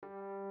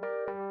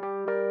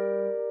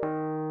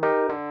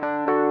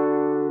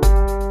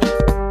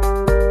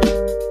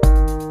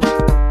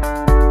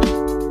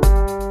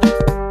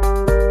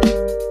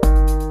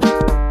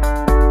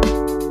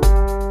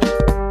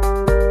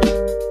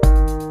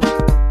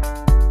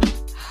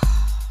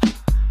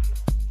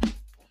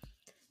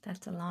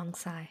long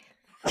sigh.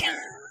 A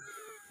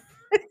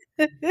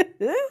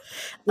Listen.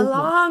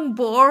 long,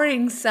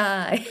 boring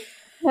sigh.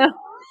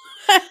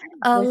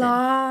 A Listen.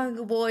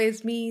 long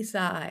boys me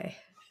sigh.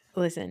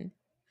 Listen,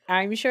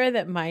 I'm sure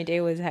that my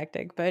day was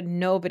hectic, but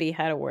nobody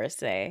had a worse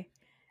day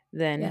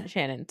than Yeah.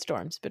 Shannon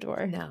Storms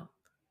Bedore. No,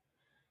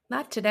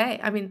 not today.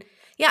 I mean,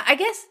 yeah, I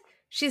guess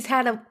she's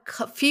had a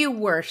few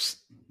worse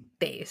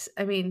days.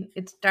 I mean,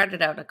 it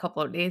started out a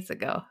couple of days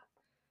ago.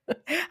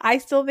 I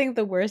still think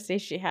the worst day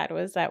she had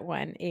was that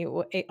one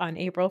on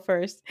April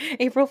 1st,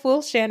 April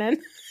Fool's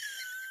Shannon,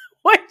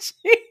 when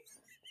she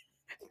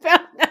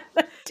found out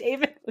that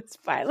David was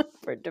filing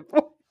for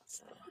divorce.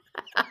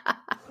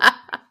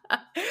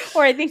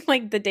 Or I think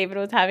like that David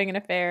was having an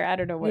affair. I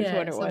don't know which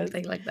one it was.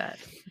 Something like that.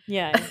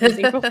 Yeah, it was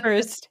April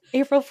 1st.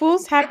 April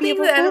Fool's, I happy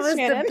think April that Fool's, was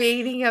Shannon.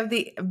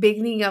 the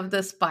beginning of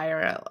the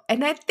spiral,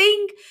 and I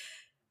think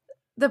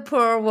the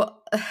poor, like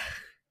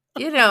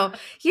you know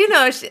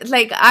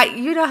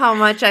how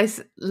much I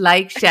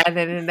like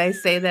Shannon, and I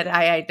say that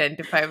I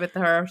identify with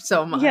her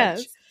so much.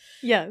 Yes.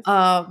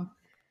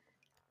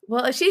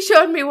 Well, she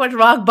showed me what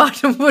rock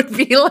bottom would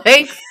be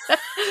like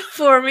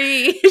for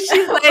me.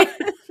 She's like,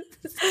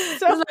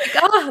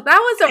 oh, that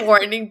was a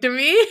warning to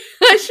me.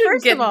 I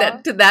shouldn't get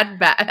that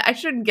bad. I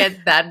shouldn't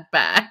get that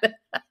bad.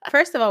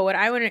 First of all, what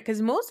I want to,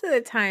 because most of the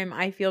time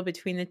I feel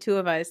between the two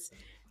of us,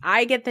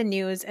 I get the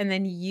news and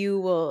then you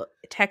will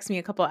text me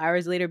a couple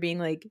hours later being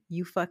like,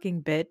 you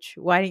fucking bitch.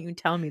 Why didn't you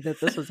tell me that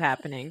this was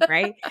happening?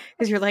 Right?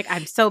 Because you're like,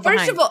 I'm so behind.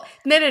 First of all,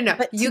 no.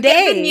 But you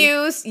get the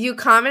news, you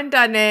comment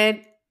on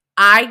it.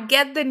 I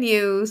get the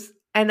news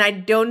and I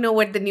don't know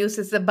what the news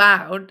is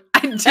about. I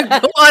do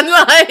go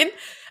online.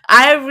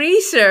 I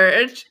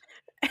research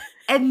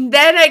and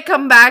then I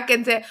come back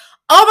and say,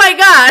 oh my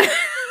God.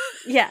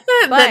 Yeah.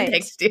 Then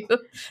text you.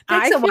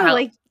 I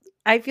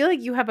feel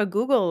like you have a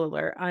Google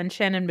alert on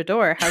Shannon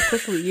Bedore, how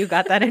quickly you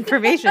got that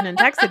information and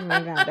texted me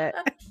about it.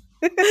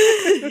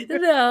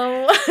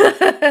 No.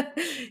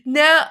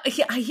 Yeah,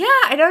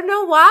 I don't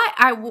know why.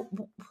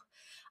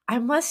 I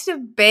must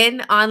have been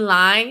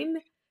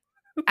online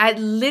at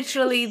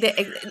literally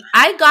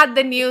I got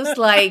the news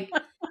like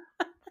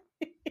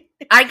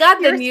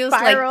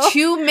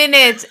 2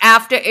 minutes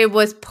after it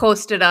was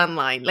posted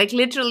online, like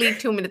literally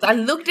 2 minutes. I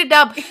looked it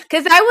up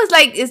because I was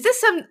like, is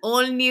this some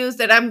old news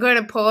that I'm going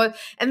to post?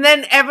 And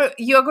then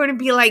you're going to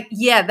be like,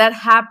 yeah, that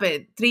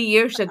happened 3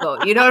 years ago.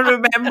 You don't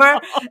remember?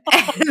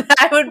 And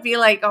I would be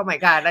like, oh my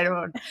God, I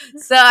don't.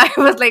 So I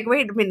was like,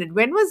 wait a minute,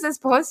 when was this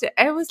posted?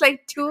 It was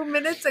like 2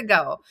 minutes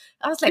ago.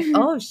 I was like,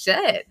 oh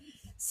shit.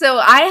 So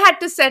I had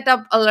to set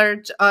up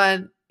alerts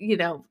on, I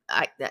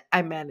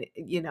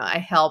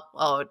help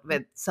out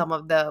with some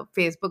of the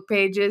Facebook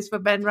pages for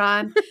Ben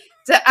Ron.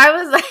 So I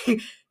was like,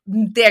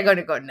 they're going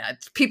to go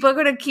nuts. People are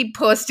going to keep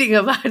posting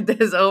about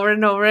this over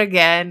and over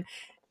again.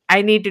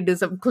 I need to do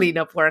some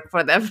cleanup work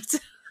for them. So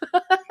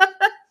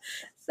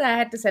I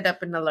had to set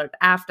up an alert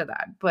after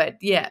that. But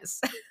yes.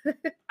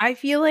 I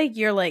feel like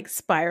you're like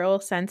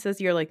spiral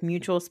senses, your like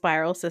mutual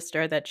spiral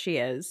sister that she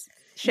is.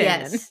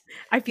 Shannon. Yes.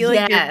 I feel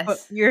like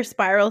your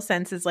spiral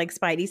senses like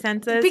Spidey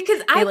senses.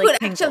 Because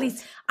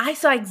I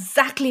saw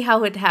exactly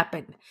how it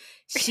happened.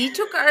 She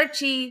took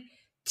Archie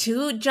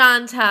to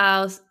John's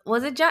house.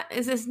 Was it John?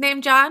 Is his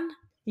name John?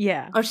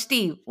 Yeah. Or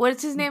Steve?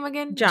 What's his name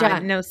again?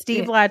 John. No,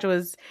 Steve Lodge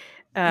was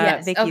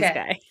Vicky's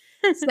guy.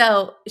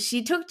 So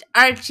she took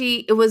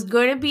Archie. It was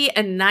going to be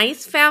a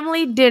nice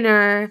family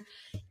dinner.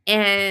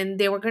 And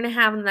they were going to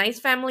have a nice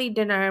family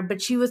dinner,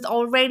 but she was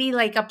already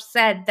like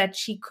upset that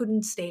she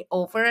couldn't stay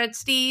over at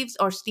Steve's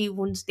or Steve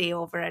wouldn't stay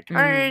over at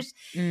hers.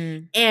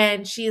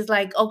 And she's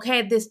like,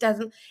 okay, this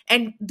doesn't.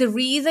 And the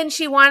reason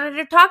she wanted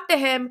to talk to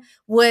him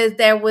was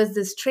there was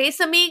this Tres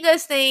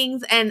Amigas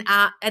things. And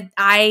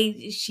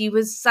she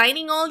was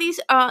signing all these,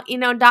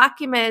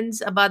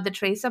 documents about the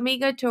Tres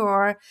Amiga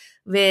tour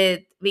with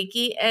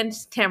Vicky and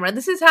Tamara.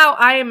 This is how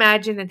I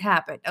imagine it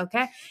happened,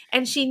 okay?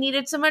 And she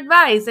needed some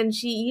advice, and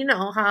she,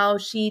 how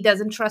she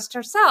doesn't trust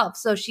herself,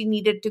 so she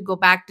needed to go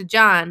back to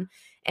John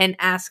and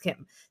ask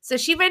him. So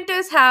she went to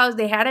his house,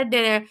 they had a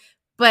dinner,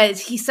 but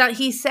he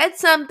said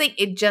something,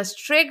 it just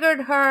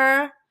triggered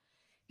her.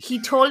 He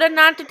told her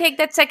not to take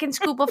that second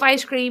scoop of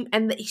ice cream,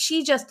 and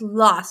she just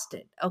lost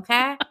it,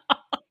 okay?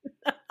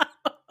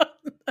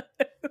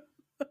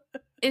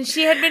 And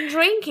she had been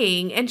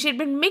drinking and she'd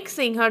been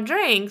mixing her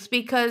drinks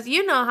because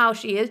you know how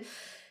she is.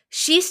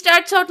 She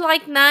starts out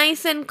like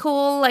nice and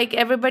cool, like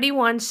everybody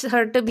wants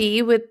her to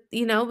be with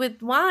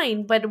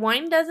wine, but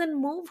wine doesn't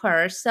move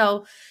her.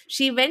 So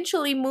she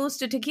eventually moves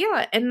to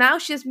tequila and now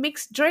she's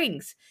mixed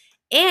drinks.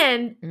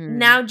 And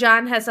now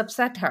John has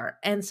upset her.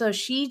 And so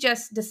she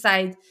just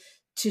decides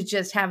to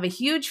just have a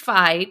huge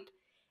fight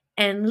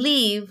and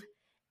leave.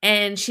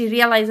 And she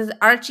realizes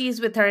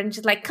Archie's with her and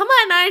she's like, come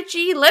on,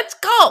 Archie, let's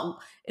go.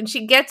 And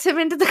she gets him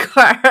into the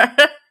car.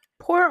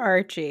 Poor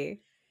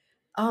Archie.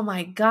 Oh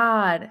my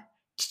God.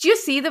 Did you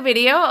see the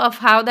video of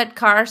how that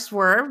car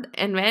swerved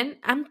and went?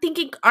 I'm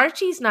thinking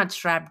Archie's not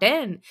strapped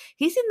in.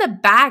 He's in the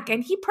back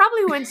and he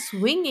probably went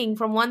swinging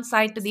from one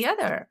side to the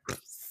other.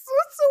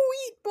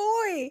 Sweet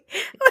boy.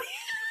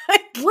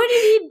 What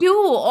did he do?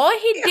 All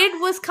he did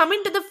was come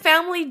into the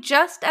family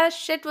just as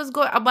shit was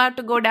about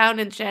to go down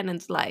in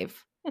Shannon's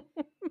life.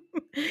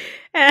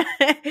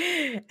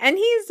 And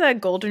he's a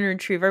golden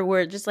retriever.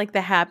 We're just like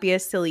the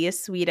happiest,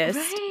 silliest, sweetest,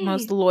 Right.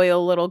 most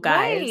loyal little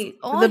guys. Right.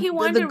 All he The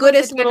wanted was a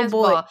goodest little tennis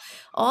boy. ball.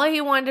 All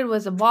he wanted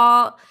was a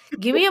ball.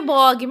 Give me a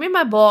ball. Give me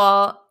my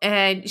ball.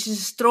 And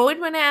just throw it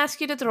when I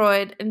ask you to throw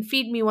it and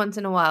feed me once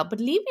in a while. But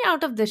leave me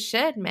out of this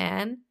shit,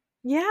 man.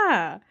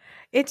 Yeah.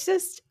 It's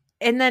just,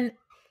 and then,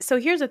 so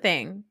here's the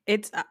thing.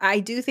 I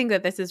do think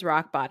that this is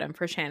rock bottom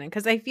for Shannon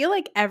because I feel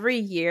like every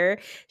year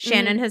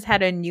Shannon Mm-hmm. has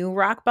had a new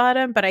rock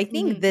bottom, but I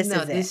think this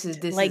No, is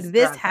it. this Like, is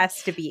this rock bottom.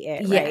 has to be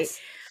it, right? Yes.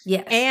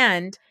 Yes.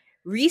 And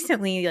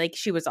recently, like,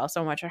 she was also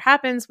on Watch What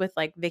Happens with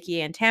like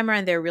Vicky and Tamara,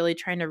 and they're really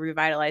trying to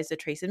revitalize the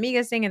Trace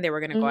Amigas thing, and they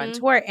were going to go on Mm-hmm.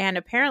 tour. And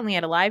apparently,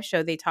 at a live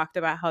show, they talked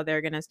about how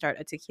they're going to start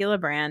a tequila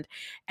brand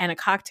and a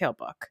cocktail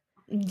book.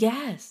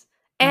 Yes.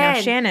 And now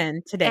And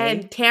Shannon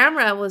today,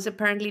 Tamara was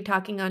apparently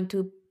talking on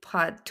two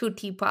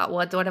teapot,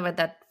 whatever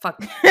that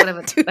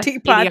whatever two that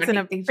teapots and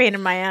a idiotic thing. pain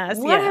in my ass.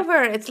 Yeah.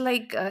 Whatever. It's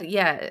like,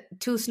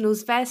 two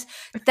snooze fest.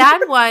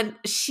 That one,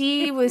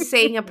 she was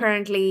saying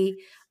apparently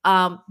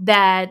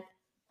that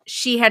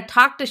she had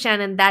talked to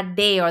Shannon that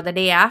day or the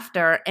day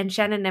after, and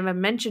Shannon never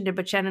mentioned it,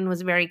 but Shannon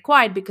was very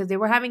quiet because they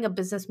were having a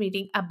business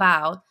meeting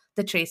about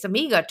the Trace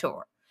Amiga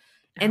tour.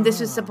 And this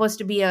was Oh, supposed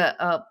to be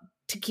a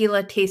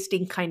tequila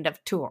tasting kind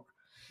of tour.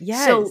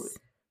 yes. So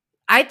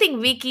I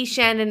think Vicky,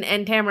 Shannon,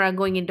 and Tamara are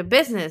going into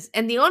business.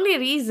 And the only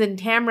reason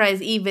Tamara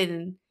is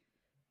even,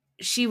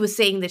 she was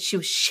saying that she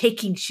was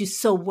shaking. She's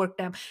so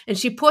worked up. And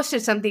she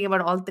posted something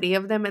about all three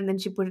of them. And then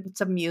she put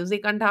some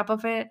music on top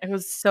of it. It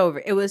was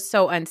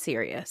so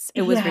unserious.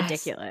 It was Yes.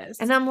 ridiculous.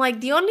 And I'm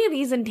like, the only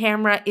reason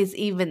Tamara is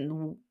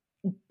even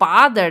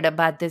bothered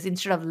about this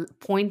instead of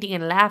pointing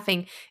and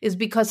laughing is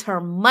because her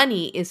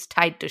money is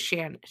tied to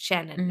Shannon.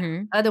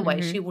 Mhm,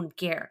 Otherwise, mhm. she wouldn't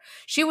care.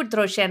 She would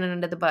throw Shannon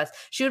under the bus.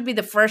 She would be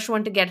the first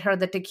one to get her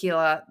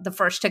the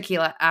first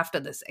tequila after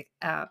this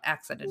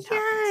accident happens.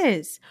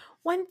 Yes,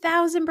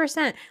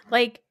 1000%.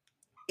 Like,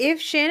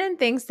 if Shannon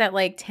thinks that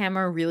like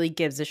Tamara really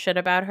gives a shit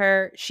about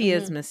her, she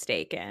is Mhm.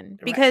 mistaken.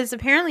 Right. Because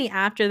apparently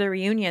after the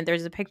reunion,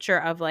 there's a picture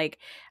of like,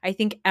 I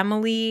think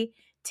Emily,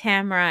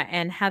 Tamara,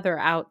 and Heather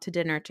out to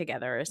dinner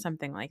together or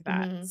something like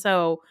that. Mhm.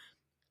 So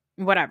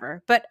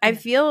whatever. But I Yeah.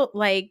 feel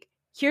like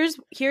here's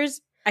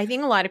I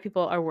think a lot of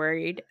people are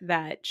worried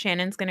that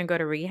Shannon's going to go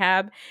to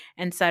rehab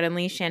and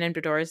suddenly Shannon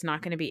Bedore is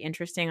not going to be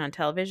interesting on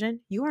television.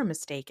 You are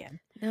mistaken.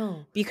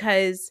 No.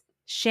 Because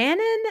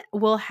Shannon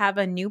will have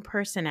a new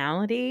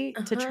personality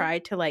to Uh-huh. try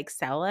to like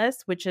sell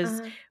us, which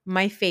is Uh-huh.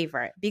 my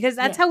favorite because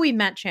that's Yeah. how we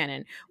met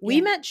Shannon. We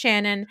Yeah. met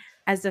Shannon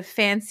as a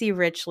fancy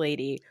rich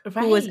lady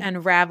who was Right.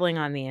 unraveling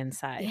on the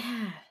inside.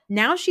 Yeah.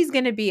 Now she's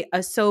going to be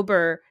a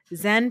sober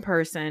Zen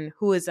person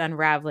who is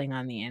unraveling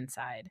on the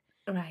inside.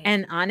 Right.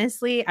 And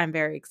honestly, I'm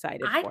very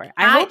excited for it.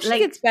 I I hope she like,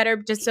 gets better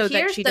just so that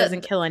here's she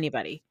doesn't kill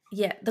anybody.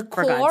 Yeah, the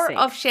For God's core sake.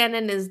 of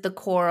Shannon is the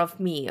core of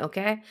me,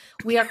 okay?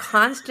 We are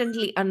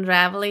constantly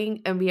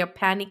unraveling and we are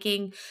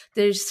panicking.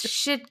 There's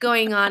shit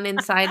going on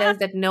inside us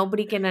that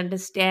nobody can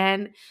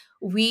understand.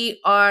 We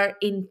are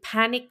in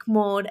panic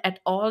mode at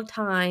all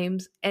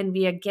times and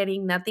we are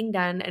getting nothing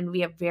done and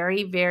we are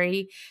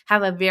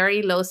have a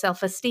very low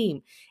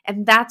self-esteem.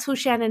 And that's who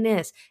Shannon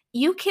is.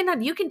 You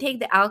can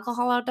take the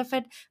alcohol out of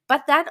it,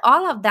 but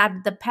all of that,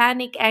 the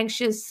panic,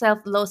 anxious,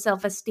 low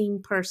self-esteem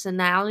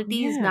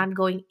personality is Yeah. not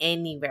going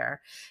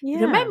anywhere.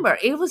 Yeah. Remember,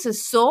 it was a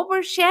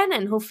sober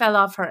Shannon who fell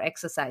off her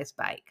exercise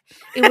bike.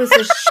 It was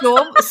a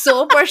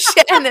sober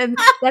Shannon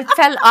that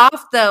fell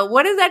off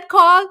what is that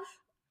called?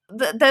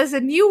 There's a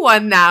new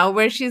one now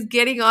where she's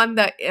getting on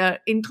the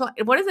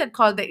what is that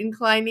called? The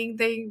inclining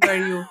thing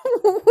where you.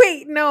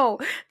 Wait, no,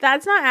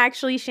 that's not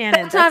actually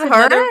Shannon. That's not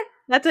her?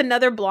 That's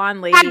another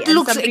blonde lady. That and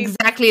looks somebody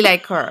exactly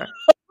like her.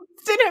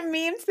 did a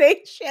meme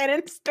saying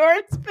Shannon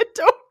Storrs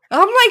Bedore.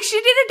 I'm like, she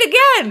did it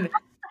again.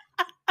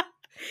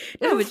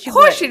 No, but of she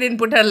course would. she didn't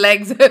put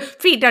her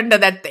feet under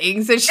that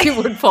thing so she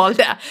would fall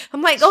down.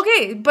 I'm like,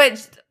 okay,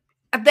 but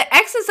the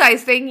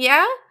exercise thing,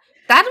 yeah,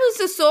 that was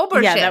the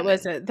sober Yeah, Shannon. that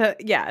was it.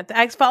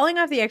 The falling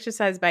off the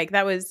exercise bike.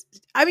 That was.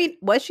 I mean,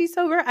 was she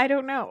sober? I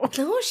don't know.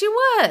 No, she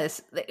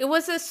was. It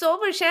was a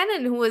sober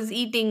Shannon who was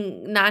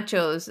eating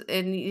nachos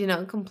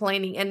and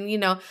complaining and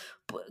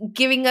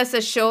giving us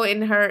a show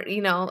in her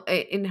in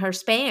her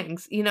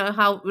Spanx.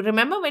 How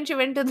remember when she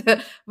went to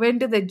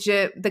the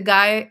gym, the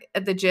guy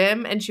at the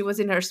gym, and she was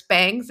in her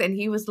Spanx and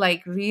he was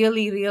like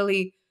really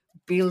really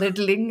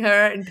belittling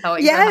her and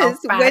telling her how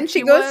fat when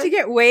she goes to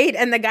get weighed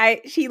and the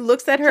guy, she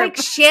looks at her. Like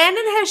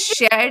Shannon has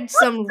shared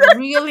some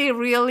really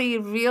really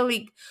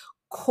really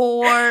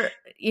core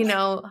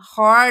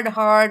hard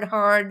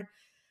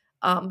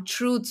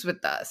truths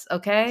with us.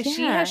 Okay,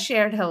 she Yeah. has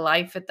shared her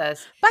life with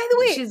us. By the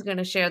way, she's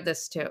gonna share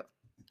this too.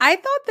 I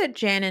thought that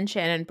Jan and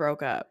Shannon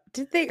broke up.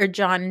 Did they? Or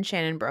John and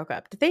Shannon broke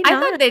up? Did they I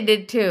not? thought they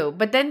did too,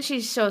 but then she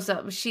shows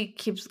up. She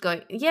keeps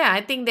going. Yeah, I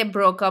think they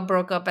broke up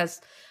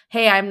as,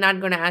 hey, I'm not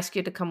going to ask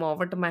you to come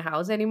over to my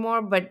house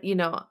anymore, but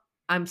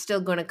I'm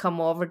still going to come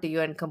over to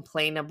you and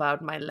complain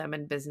about my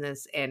lemon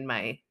business and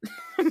my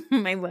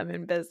My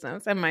lemon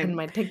business and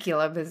my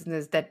tequila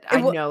business, that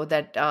it wa-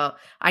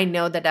 I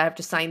know that I have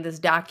to sign this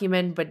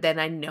document, but then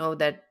I know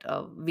that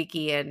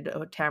Vicky and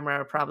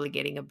Tamara are probably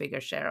getting a bigger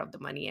share of the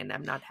money, and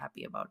I'm not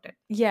happy about it.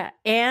 yeah,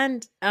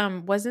 and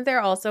wasn't there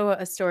also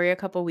a story a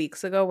couple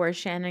weeks ago where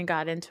Shannon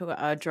got into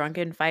a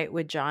drunken fight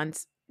with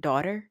John's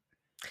daughter?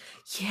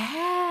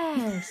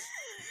 Yes.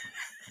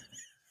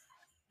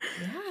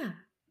 Yeah.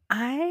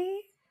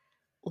 I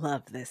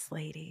love this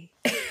lady.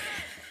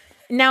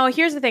 Now,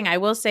 here's the thing. I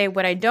will say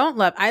what I don't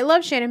love. I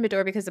love Shannon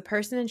Bedore because the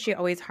person she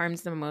always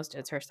harms the most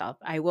is herself.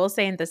 I will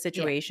say in this Yeah.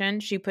 situation,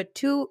 she put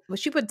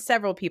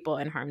several people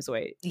in harm's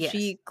way. Yes.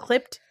 She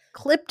clipped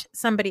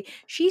somebody.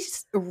 She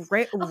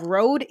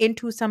rode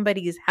into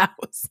somebody's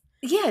house.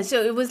 Yeah,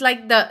 so it was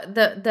like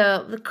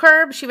the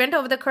curb. She went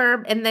over the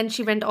curb, and then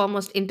she went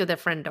almost into the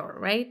front door,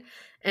 right?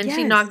 And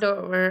she Yes, knocked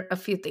over a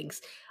few things.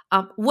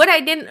 What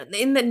I didn't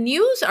in the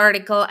news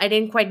article, I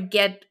didn't quite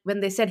get when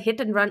they said hit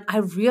and run. I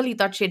really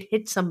thought she had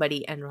hit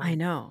somebody and I run,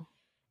 know.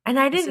 and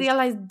I This didn't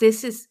realize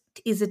this is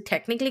it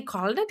technically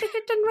called a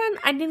hit and run?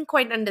 I didn't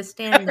quite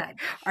understand that,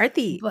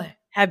 Aarti, but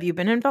have you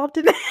been involved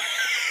in that?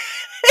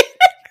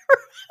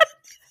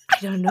 I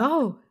don't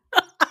know.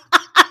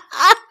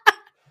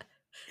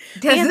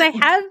 Does Because I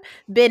it? have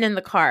been in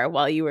the car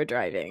while you were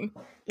driving.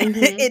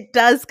 Mhm. It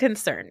does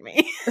concern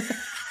me.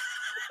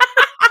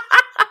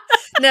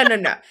 No, no,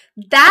 no.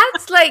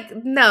 That's like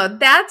no.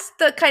 That's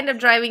the kind of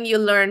driving you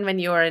learn when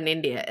you are in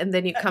India, and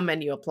then you come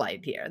and you apply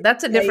it here.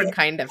 That's a Yeah, different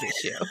kind of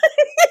issue.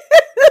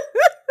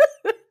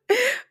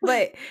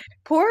 But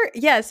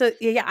so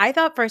yeah, I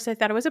thought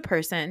it was a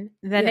person.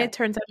 Then Yeah. it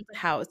turns out it's a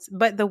house.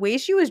 But the way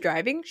she was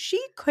driving,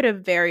 she could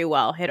have very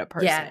well hit a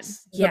person.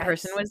 Yes. The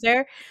person Yes. was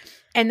there.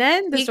 And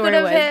then the He could story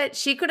have was hit.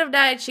 She could have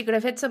died. She could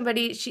have hit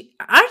somebody.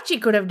 Archie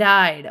could have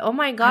died. Oh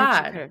my Archie could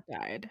god, have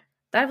died.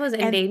 that was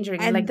endangering.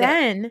 And Like the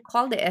then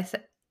call the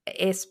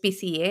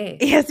SPCA.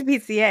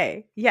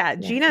 ESPCA. Yeah, Yeah.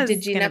 Did Gina's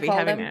gonna Gina be call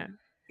having them?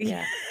 a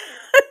Yeah.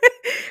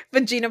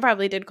 but Gina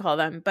probably did call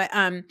them. But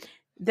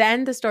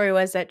then the story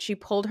was that she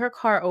pulled her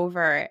car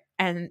over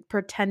and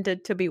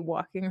pretended to be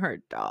walking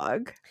her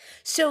dog.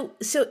 So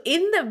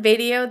in the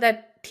video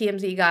that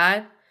TMZ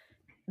got,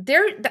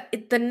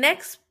 the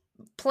next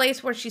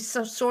place where she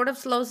sort of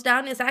slows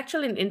down is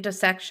actually an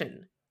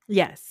intersection.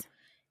 Yes.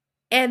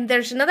 And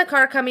there's another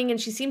car coming and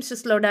she seems to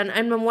slow down.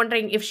 And I'm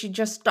wondering if she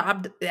just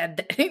stopped at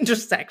the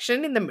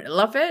intersection in the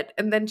middle of it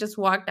and then just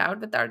walked out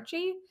with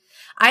Archie.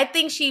 I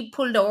think she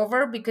pulled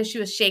over because she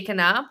was shaken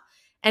up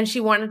and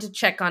she wanted to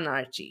check on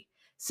Archie.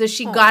 So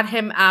she Oh, got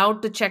him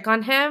out to check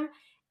on him.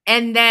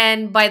 And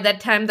then by that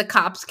time, the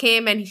cops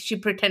came and she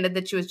pretended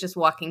that she was just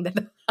walking the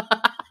dog.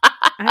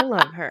 I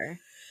love her.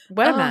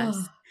 What a Oh, mess.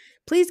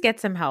 Please get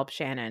some help,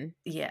 Shannon.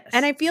 And yes.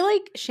 I feel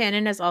like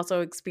Shannon is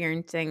also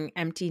experiencing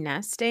empty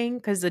nesting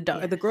because the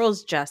Yes.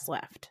 girls just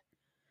left.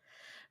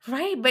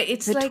 Right, but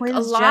it's The like a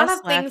twins lot just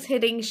of left. things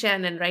hitting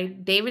Shannon,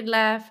 right? David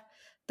left,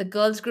 the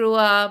girls grew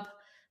up,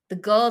 the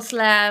girls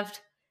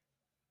left,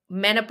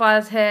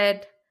 menopause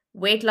hit,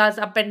 weight loss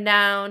up and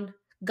down,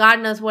 God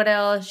knows what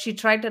else. She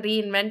tried to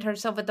reinvent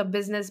herself with a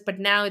business, but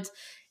now it's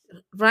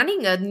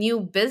running a new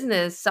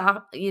business,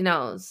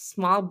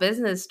 small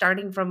business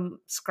starting from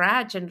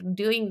scratch and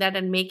doing that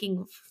and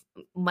making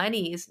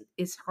money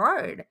is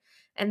hard.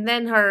 And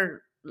then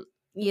her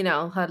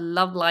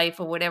love life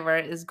or whatever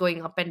is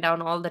going up and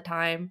down all the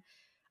time.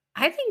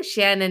 I think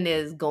Shannon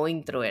is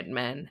going through it,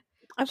 man.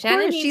 Of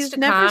Shannon course, needs she's to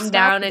never calm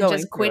down stopped and going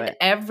just through quit it.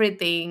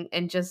 everything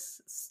and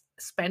just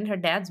spend her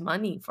dad's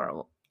money for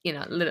a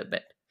little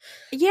bit.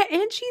 Yeah,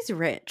 and she's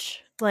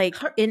rich, like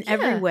in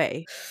every Yeah,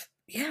 way.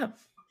 yeah.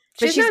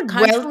 But She's not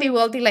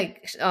wealthy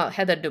like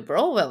Heather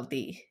Dubrow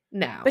wealthy but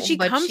now, she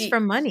but comes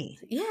from money.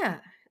 yeah,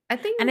 I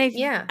And think,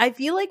 yeah, I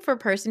feel like for a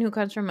person who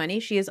comes from money,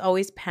 she is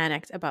always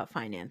panicked about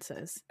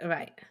finances.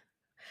 right. I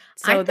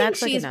So think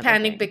that's like she's another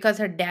panicked thing. because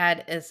her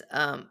dad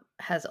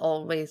has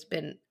always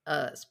been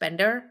a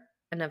spender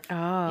and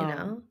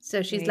Oh,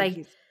 so she's maybe like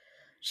he's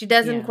she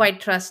doesn't yeah. quite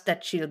trust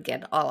that she'll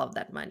get all of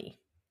that money.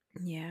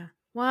 Yeah.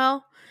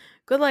 Well,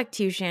 good luck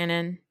to you,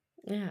 Shannon.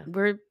 Yeah.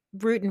 We're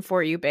rooting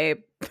for you, babe.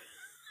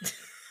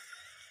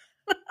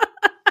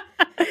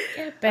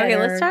 Get Okay,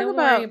 let's better. talk Don't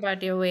worry about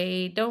about your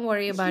weight. Don't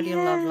worry about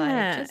your love life.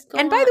 yeah. Just go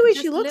And by the on. way,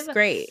 she Just looks live.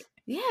 great.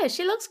 Yeah,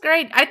 she looks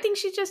great. I think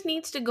she just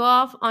needs to go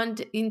off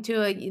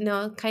into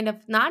a, kind of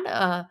not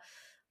a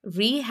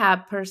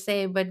rehab per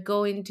se, but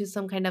go into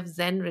some kind of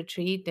Zen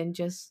retreat and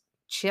just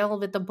chill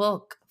with a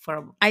book for a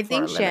little bit. I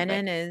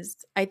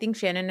think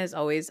Shannon is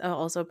always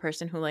also a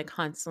person who like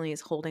constantly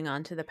is holding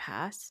on to the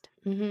past.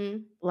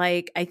 Mhm.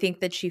 Like, I think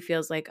that she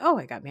feels like, "Oh,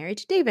 I got married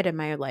to David and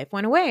my life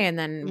went away, and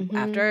then Mhm.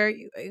 after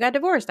I got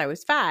divorced, I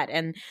was fat,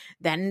 and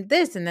then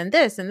this, and then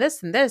this, and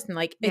this, and this." And,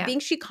 like, I Yeah.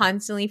 think she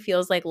constantly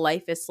feels like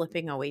life is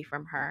slipping away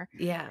from her,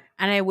 Yeah.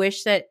 and I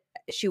wish that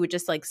she would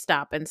just, like,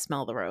 stop and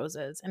smell the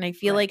roses, and I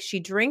feel Right. like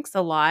she drinks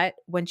a lot.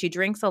 When she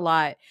drinks a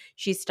lot,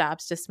 she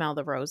stops to smell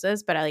the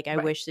roses, but I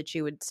Right. wish that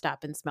she would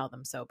stop and smell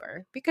them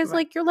sober because, Right.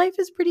 like, your life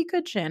is pretty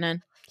good,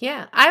 Shannon.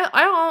 Yeah,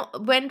 I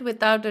went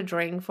without a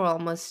drink for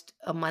almost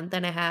a month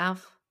and a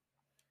half.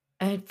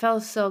 And it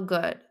felt so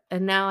good.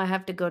 And now I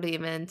have to go to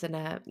events and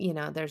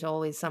there's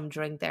always some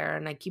drink there.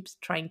 And I keep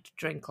trying to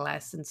drink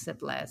less and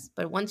sip less.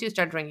 But once you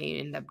start drinking, you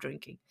end up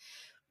drinking.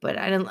 But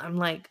I'm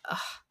like, ugh,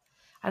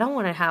 I don't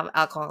want to have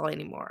alcohol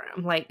anymore.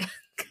 I'm like,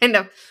 kind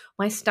of,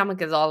 my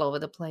stomach is all over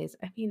the place.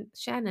 I mean,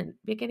 Shannon,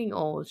 we're getting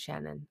old,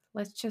 Shannon.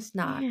 Let's just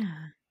not.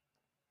 Yeah,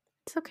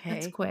 it's Let's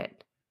okay.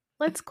 quit.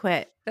 Let's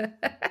quit.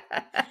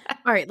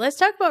 All right, let's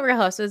talk about Real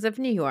Housewives of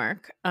New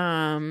York.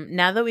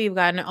 Now that we've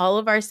gotten all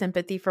of our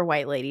sympathy for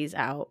white ladies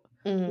out,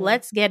 Mhm.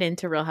 let's get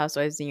into Real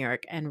Housewives of New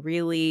York and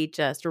really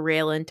just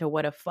rail into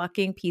what a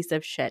fucking piece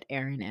of shit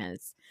Erin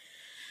is.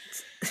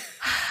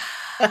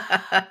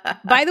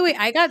 By the way,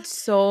 I got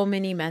so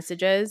many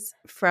messages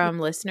from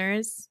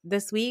listeners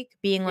this week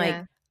being like,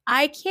 Yeah.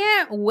 I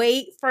can't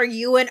wait for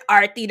you and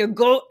Aarti to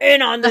go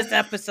in on this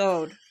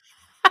episode.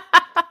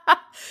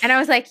 And I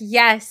was like,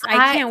 yes, I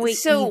I can't wait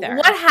so what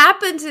either.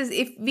 happens is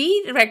if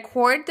we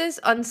record this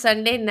on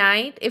Sunday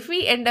night, if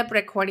we end up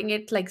recording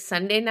it like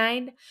Sunday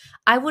night,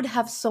 I would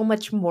have so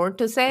much more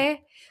to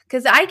say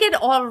because I get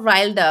all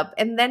riled up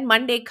and then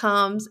Monday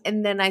comes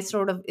and then it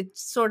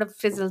sort of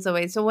fizzles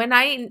away. So when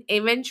I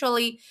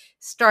eventually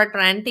start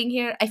ranting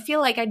here, I feel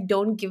like I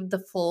don't give the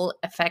full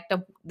effect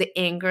of the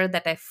anger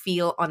that I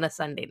feel on a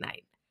Sunday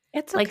night.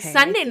 It's Like okay. I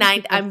Sunday think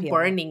night, people I'm feel it.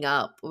 burning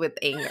up with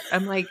anger.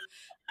 I'm like,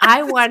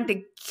 I want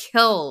to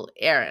kill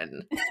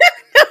Erin.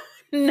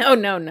 No,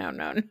 no, no,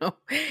 no, no.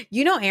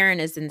 You know, Erin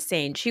is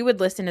insane. She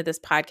would listen to this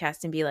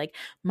podcast and be like,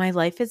 my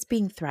life is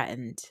being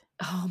threatened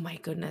Oh my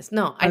goodness.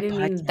 No, I by didn't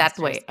mean that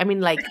podcasters. way. I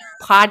mean like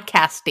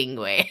podcasting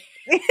way.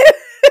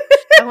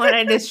 I want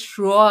to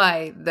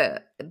destroy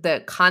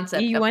the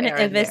concept You of want to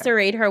Erin there.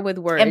 eviscerate her with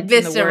words in the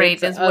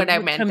Eviscerate words is of what I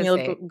meant to Camille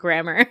say.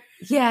 Grammer.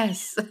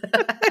 Yes.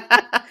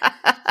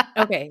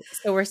 Okay,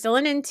 so we're still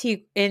in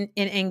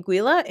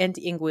Anguilla and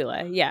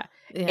Anguilla, yeah.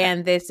 Yeah.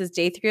 And this is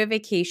day 3 of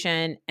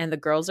vacation, and the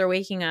girls are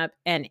waking up,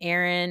 and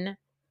Erin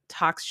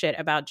talks shit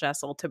about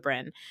Jessel to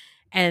Bryn,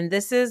 and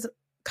this is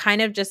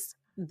kind of just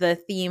the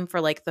theme for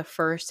like the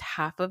first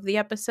half of the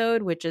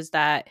episode, which is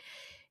that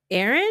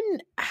Erin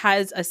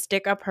has a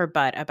stick up her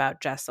butt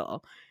about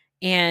Jessel,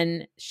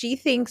 and she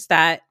thinks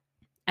that,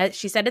 as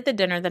she said at the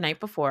dinner the night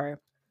before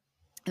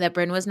that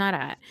Bryn was not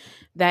at,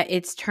 that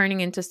it's turning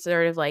into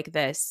sort of like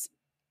this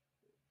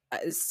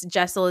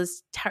Jessel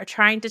is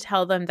trying to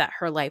tell them that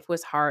her life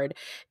was hard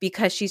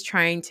because she's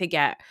trying to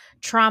get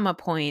trauma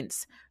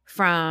points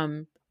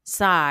from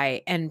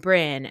Sai and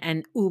Bryn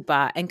and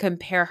Uba and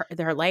compare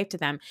her life to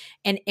them.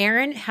 And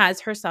Erin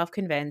has herself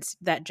convinced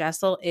that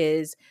Jessel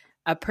is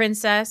a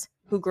princess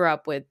who grew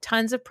up with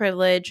tons of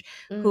privilege,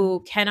 Mm.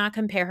 who cannot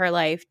compare her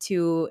life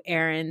to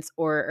Erin's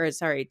or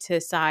sorry, to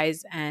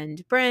Sai's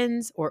and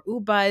Bryn's or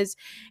Uba's,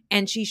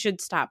 and she should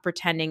stop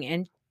pretending.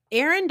 And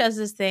Erin does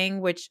this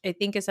thing, which I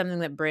think is something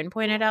that Bryn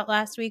pointed out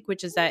last week,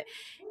 which is that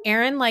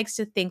Erin likes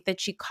to think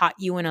that she caught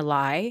you in a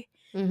lie.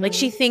 Like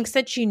she Mhm. thinks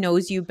that she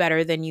knows you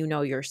better than you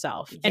know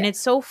yourself. And Yeah. it's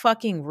so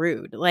fucking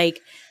rude. Like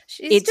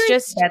She's it's doing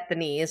just,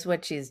 Bethany is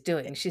what she's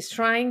doing. She's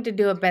trying to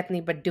do a Bethany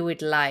but do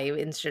it live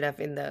instead of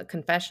in the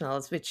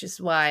confessionals, which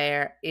is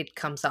why it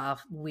comes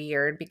off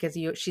weird because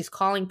she's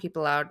calling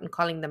people out and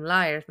calling them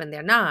liars when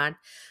they're not,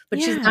 but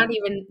yeah,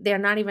 they're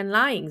not even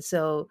lying.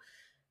 So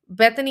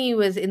Bethany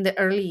was in the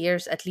early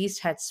years at least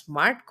had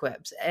smart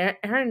quips.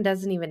 Erin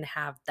doesn't even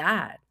have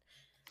that.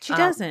 she Um,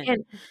 doesn't.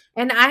 and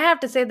and I have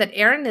to say that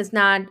Erin is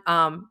not.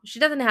 She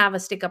doesn't have a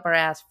stick up her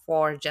ass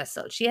for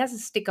Jessel. She has a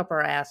stick up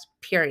her ass.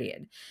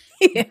 Period.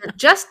 Yeah.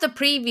 Just the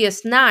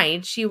previous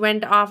night, she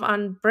went off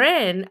on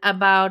Bryn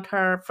about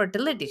her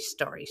fertility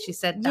story. She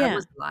said that Yeah.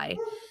 was a lie.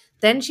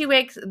 Then she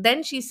wakes.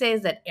 Then she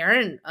says that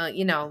Erin,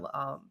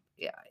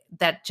 yeah,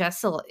 that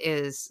Jessel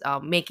is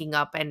making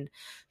up and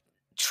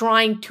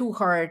trying too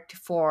hard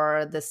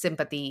for the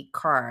sympathy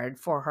card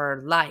for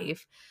her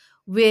life,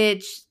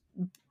 which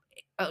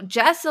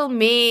Jessel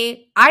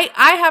may I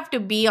have to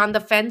be on the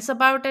fence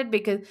about it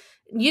because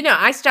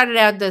I started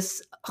out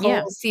this whole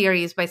Yeah.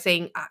 series by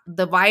saying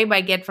the vibe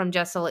I get from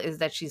Jessel is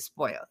that she's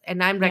spoiled,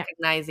 and I'm Yeah.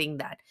 recognizing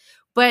that.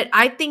 But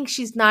I think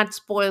she's not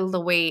spoiled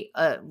the way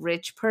a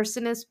rich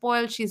person is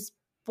spoiled. She's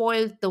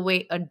spoiled the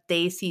way a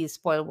Daisy is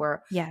spoiled,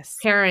 where Yes.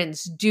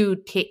 parents do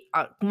take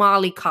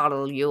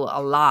mollycoddle you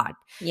a lot,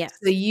 so Yes.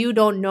 you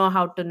don't know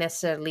how to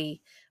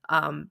necessarily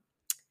um,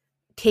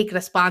 take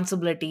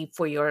responsibility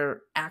for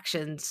your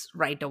actions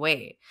right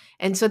away.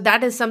 And so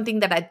that is something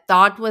that I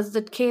thought was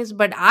the case,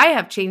 but I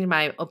have changed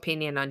my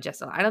opinion on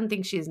Jessel. I don't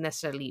think she's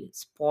necessarily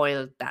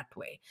spoiled that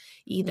way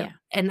either. Yeah.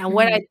 And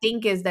what Hmm. I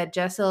think is that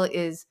Jessel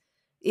is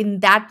in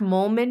that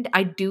moment,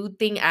 I do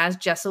think as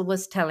Jessel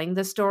was telling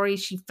the story,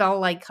 she felt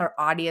like her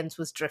audience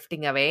was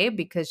drifting away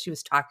because she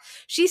was talking.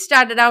 She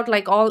started out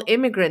like all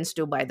immigrants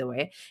do, by the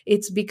way.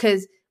 It's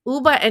because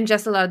Uba and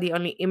Jessel are the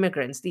only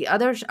immigrants. The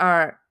others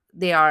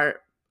they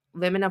are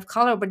women of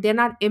color, but they're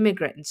not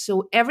immigrants.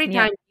 So every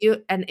Yeah.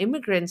 time an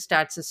immigrant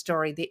starts a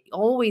story, they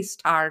always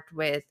start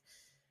with,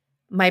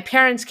 "My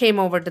parents came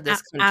over to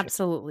this country,"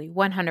 Absolutely. right?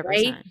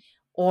 100%.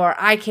 or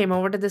I came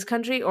over to this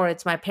country, or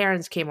it's my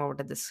parents came over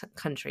to this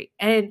country.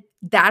 And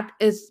that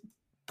is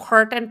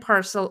part and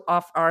parcel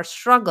of our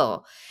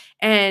struggle.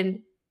 And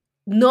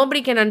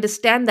nobody can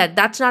understand that.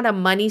 That's not a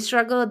money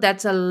struggle.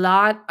 That's a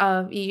lot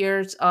of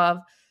years of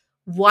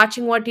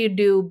watching what you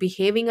do,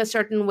 behaving a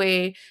certain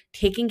way,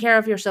 taking care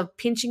of yourself,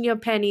 pinching your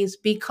pennies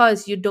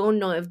because you don't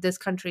know if this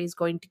country is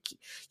going to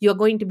you're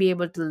going to be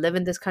able to live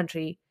in this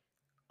country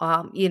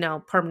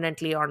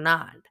permanently or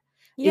not.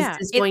 Is Yeah.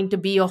 this It going to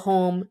be a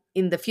home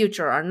in the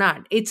future or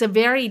not? It's a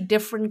very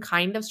different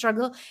kind of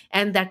struggle,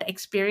 and that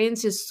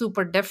experience is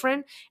super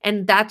different.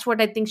 And that's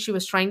what I think she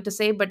was trying to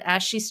say. But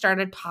as she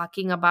started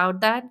talking about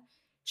that,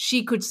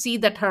 she could see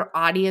that her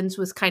audience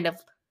was kind of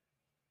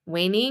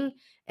waning.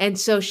 And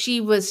so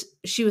she was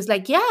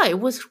like, yeah, it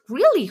was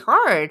really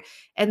hard.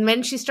 And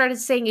when she started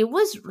saying it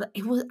was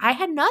I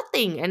had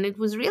nothing and it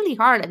was really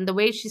hard, and the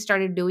way she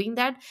started doing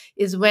that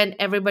is when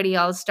everybody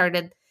else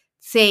started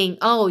saying,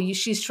 oh,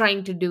 she's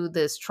trying to do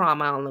this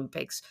trauma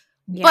Olympics.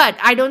 yeah. But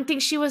I don't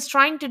think she was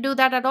trying to do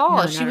that at all.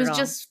 No, She not at was all.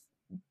 just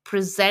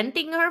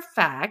presenting her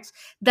facts.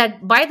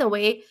 That, by the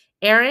way,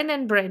 Erin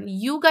and Bryn,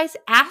 you guys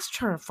asked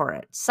her for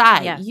it.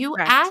 Sai, Yes, you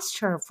correct. asked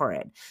her for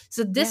it.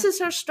 So this Yeah. is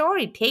her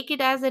story. Take it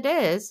as it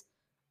is,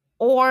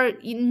 or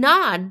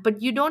not.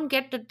 But you don't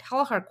get to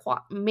tell her,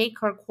 make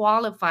her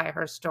qualify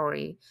her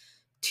story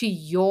to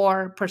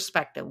your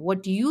perspective.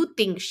 What do you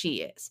think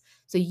she is?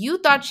 So you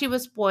thought she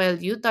was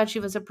spoiled. You thought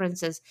she was a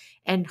princess,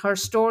 and her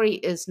story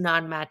is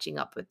not matching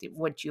up with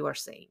what you are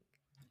saying.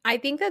 I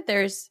think that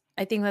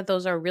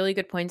those are really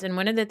good points. And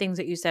one of the things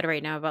that you said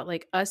right now about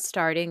like us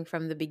starting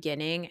from the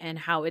beginning and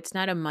how it's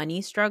not a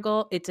money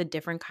struggle, it's a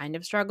different kind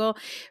of struggle.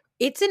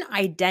 It's an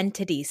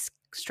identity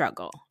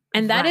struggle.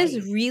 And that is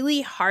Right.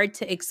 really hard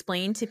to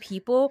explain to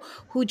people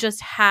who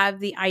just have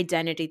the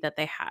identity that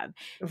they have.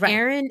 Right.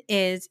 Erin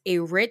is a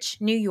rich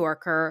New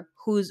Yorker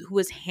who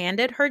was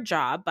handed her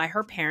job by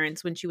her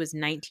parents when she was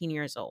 19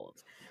 years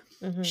old.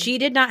 Hmm. She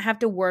did not have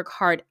to work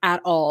hard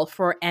at all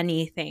for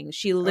anything.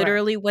 She Right.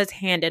 literally was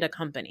handed a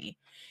company.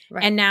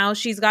 Right. And now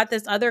she's got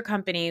this other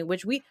company,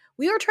 which we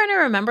were trying to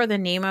remember the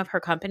name of her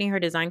company, her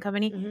design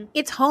company. Hmm.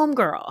 It's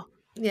Homegirl.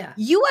 Yeah.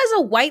 You as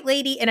a white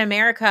lady in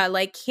America,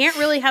 like, can't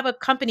really have a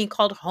company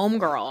called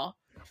Homegirl.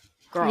 Yeah.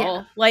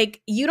 Girl.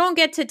 Like, you don't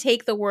get to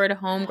take the word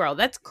homegirl.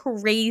 That's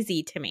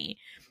crazy to me.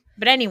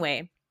 But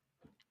anyway,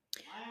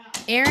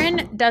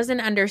 Erin doesn't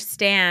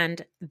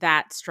understand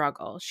that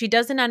struggle. She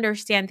doesn't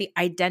understand the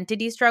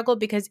identity struggle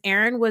because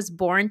Erin was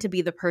born to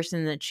be the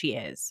person that she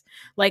is.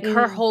 Like,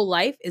 her Hmm. whole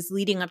life is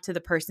leading up to the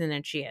person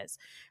that she is.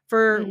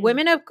 Hmm.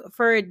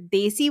 For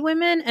Desi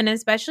women, and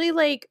especially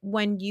like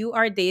when you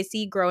are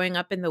Desi growing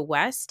up in the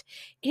West,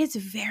 it is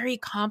very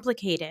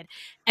complicated.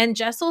 And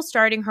Jessel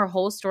starting her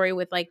whole story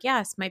with like,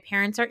 yes, my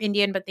parents are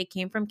Indian, but they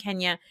came from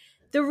Kenya.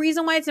 The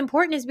reason why it's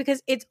important is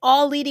because it's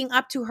all leading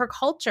up to her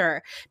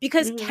culture,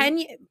 because Hmm.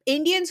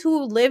 Indians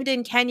who lived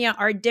in Kenya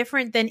are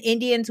different than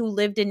Indians who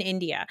lived in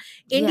India.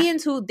 Yeah.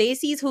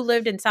 Desis who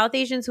lived in South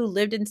Asians who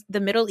lived in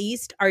the Middle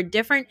East are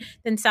different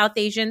than South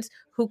Asians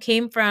who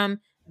came from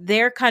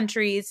their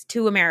countries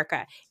to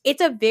America.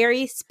 It's a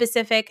very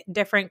specific,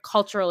 different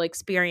cultural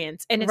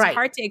experience. And it's Right.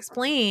 hard to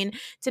explain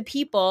to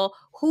people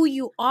who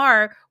you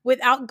are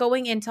without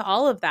going into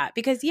all of that.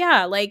 Because,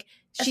 yeah, like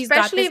she's got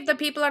Especially this. if the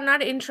people are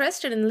not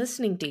interested in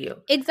listening to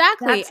you.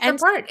 Exactly. That's the And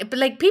part. But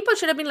like, people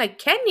should have been like,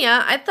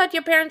 Kenya, I thought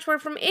your parents were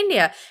from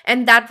India.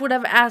 And that would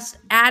have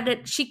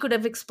added, she could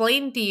have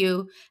explained to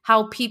you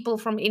how people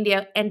from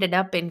India ended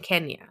up in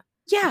Kenya.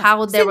 yeah,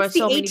 How there were since the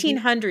so many people.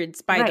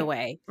 1800s, by the Right.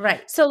 way.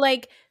 Right. So,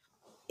 like,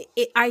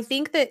 I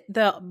think that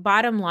the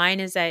bottom line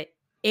is that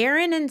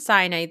Erin and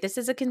Sinai, this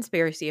is a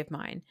conspiracy of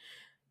mine.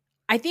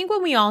 I think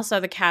when we all saw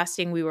the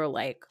casting, we were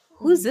like,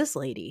 who's Mhm. this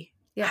lady?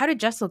 Yeah. How did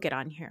Jessel get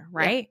on here? Yeah.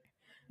 Right?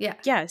 Yeah.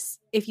 Yes.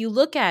 If you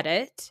look at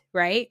it,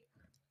 right,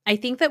 I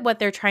think that what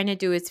they're trying to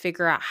do is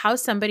figure out how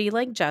somebody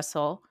like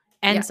Jessel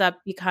Yeah. ends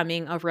up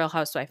becoming a real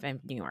housewife in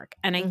New York.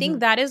 And I think Hmm.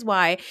 that is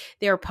why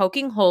they're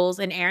poking holes.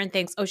 And Erin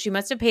thinks, oh, she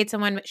must have paid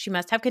someone. She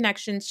must have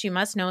connections. She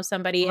must know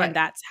somebody. And Right.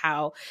 that's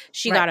how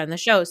she Right. got on the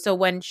show. So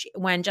when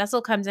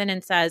Jessel comes in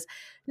and says,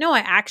 no, I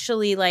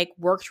actually like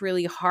worked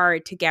really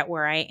hard to get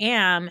where I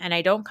am. And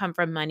I don't come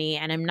from money.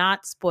 And I'm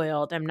not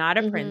spoiled. I'm not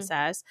a Hmm.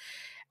 princess.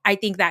 I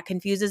think that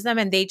confuses them,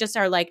 and they just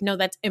are like, no,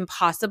 that's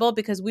impossible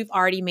because we've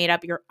already made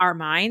up our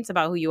minds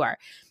about who you are.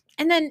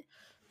 And then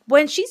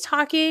when she's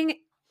talking,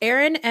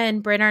 Erin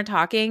and Bryn are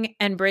talking,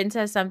 and Bryn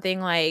says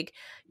something like,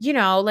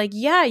 like,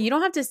 yeah, you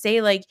don't have to say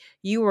like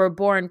you were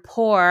born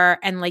poor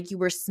and like you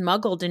were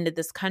smuggled into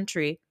this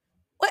country.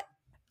 What?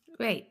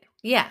 Wait.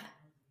 Yeah.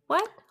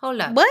 What?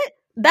 Hold up. What?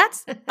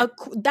 That's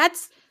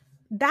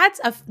that's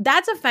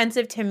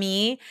offensive to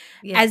me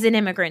Yeah. as an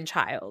immigrant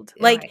child.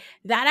 Yeah, Like right.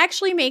 that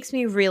actually makes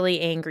me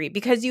really angry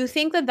because you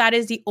think that that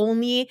is the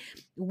only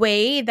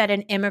way that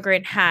an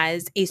immigrant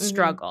has a Hmm.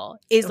 struggle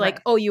is like,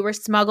 Right. oh, you were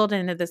smuggled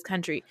into this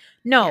country.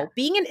 Yeah. No,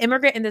 being an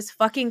immigrant in this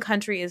fucking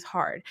country is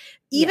hard.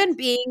 Even Yes.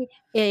 being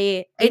a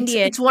It's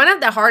Indian. it's one of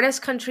the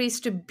hardest countries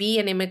to be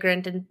an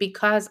immigrant in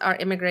because our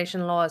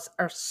immigration laws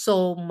are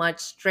so much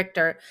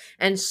stricter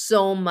and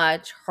so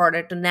much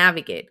harder to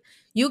navigate.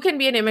 You can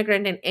be an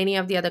immigrant in any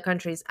of the other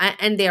countries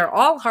and they are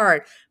all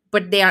hard,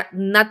 but they are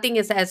nothing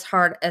is as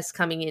hard as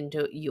coming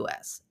into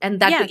US. And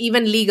that too, Yes.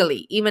 even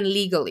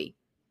legally.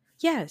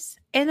 Yes.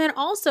 And then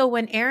also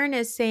when Erin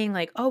is saying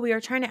like, "Oh, we were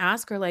trying to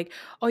ask her like,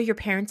 oh, your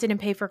parents didn't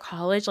pay for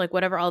college, like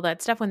whatever all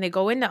that stuff." When they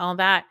go into all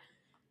that,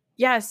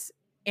 yes,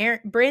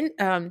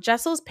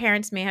 Jessel's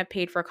parents may have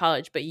paid for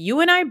college, but you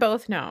and I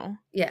both know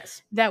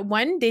Yes. that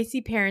when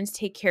Desi parents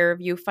take care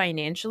of you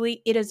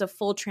financially, it is a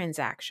full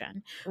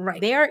transaction. Right.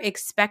 They are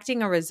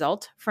expecting a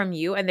result from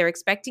you and they're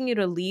expecting you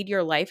to lead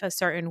your life a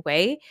certain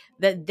way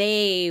that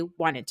they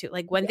wanted to.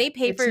 Like when Yeah. they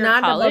pay for It's your not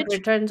about college,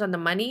 returns on the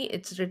money,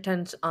 it's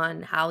returns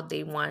on how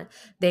they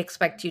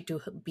expect you to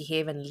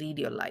behave and lead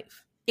your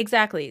life.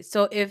 exactly.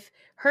 So if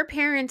her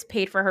parents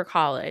paid for her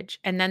college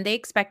and then they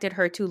expected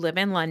her to live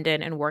in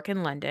London and work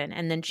in London,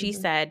 and then she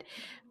Hmm. said,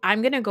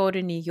 I'm going to go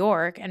to New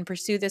York and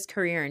pursue this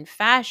career in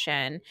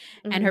fashion.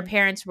 And her Hmm.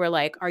 parents were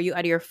like, are you out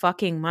of your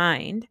fucking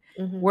mind?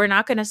 Hmm. We're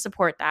not going to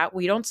support that.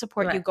 We don't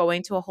support you Right.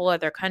 going to a whole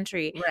other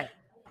country. Right.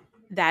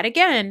 That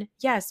again,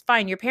 yes,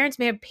 fine. Your parents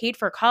may have paid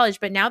for college,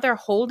 but now they're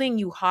holding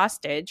you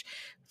hostage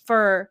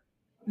for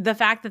the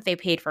fact that they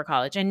paid for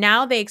college. And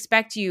now they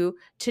expect you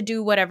to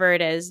do whatever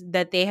it is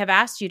that they have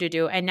asked you to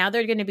do. And now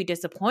they're going to be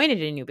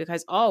disappointed in you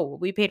because, oh, well,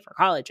 we paid for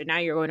college and now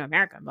you're going to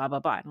America, blah, blah,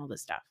 blah, and all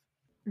this stuff.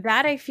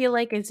 That I feel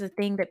like is a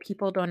thing that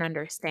people don't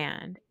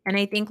understand. And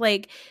I think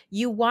like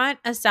you want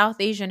a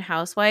South Asian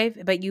housewife,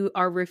 but you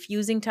are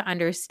refusing to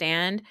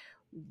understand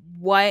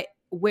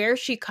where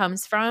she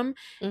comes from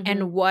and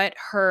Hmm. what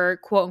her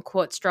quote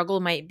unquote struggle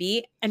might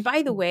be. And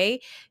by the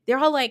way, they're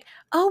all like,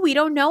 "Oh, we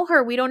don't know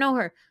her. We don't know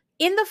her."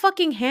 In the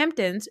fucking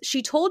Hamptons,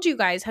 she told you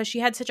guys how she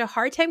had such a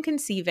hard time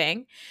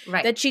conceiving,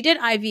 Right. that she did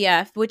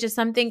IVF, which is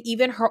something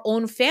even her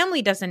own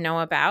family doesn't know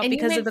about And you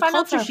because of made the fun of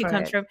culture her she for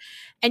comes it. from.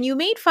 And you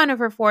made fun of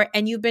her for it.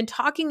 And you've been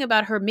talking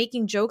about her,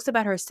 making jokes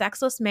about her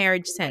sexless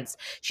marriage Right. since.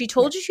 She Yeah.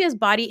 told you she has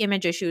body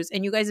image issues,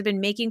 and you guys have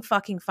been making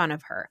fucking fun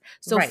of her.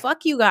 So Right.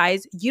 fuck you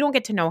guys. You don't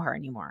get to know her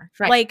anymore.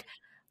 Right. Like,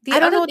 The I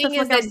don't other know what the thing is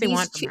fuck that else they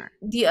want from her.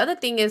 the other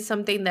thing is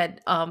something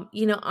that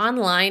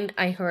online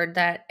I heard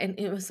that and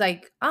it was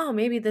like, oh,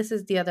 maybe this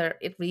is the other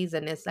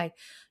reason. It's like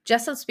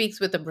Jessel speaks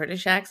with a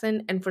British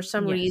accent, and for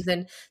some Yes.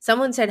 reason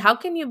someone said, how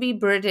can you be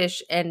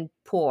British and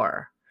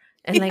poor?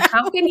 And like,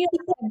 how Yeah. can you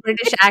have a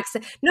British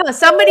accent? No,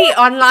 somebody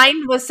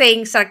online was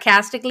saying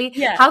sarcastically,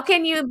 Yeah. how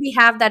can you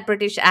have that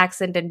British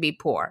accent and be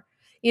poor?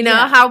 You know,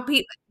 Yeah. how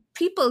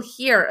people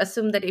here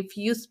assume that if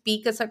you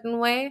speak a certain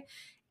way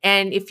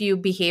and if you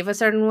behave a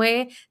certain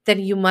way, then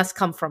you must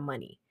come from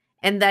money.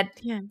 And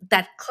Yeah.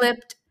 that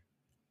clipped,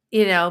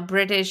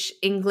 British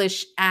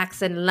English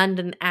accent,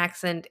 London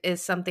accent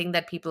is something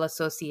that people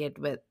associate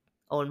with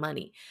old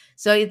money.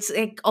 So it's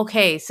like,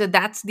 okay, so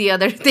that's the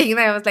other thing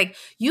that I was like,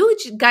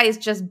 guys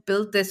just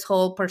built this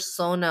whole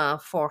persona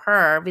for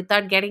her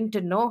without getting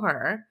to know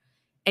her.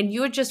 And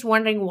you're just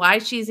wondering why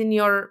she's in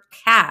your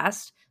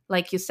cast.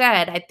 Like you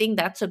said, I think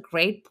that's a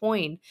great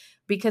point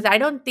because I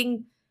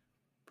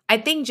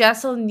think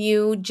Jessel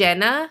knew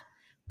Jenna,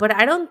 but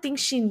I don't think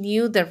she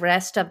knew the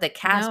rest of the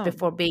cast No.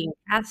 before being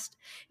cast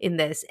in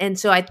this. And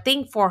so I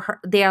think for her,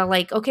 they are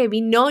like, okay,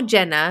 we know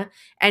Jenna,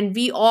 and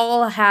we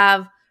all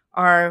have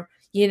our,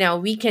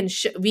 we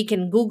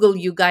can Google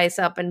you guys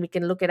up and we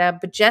can look it up.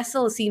 But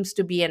Jessel seems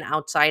to be an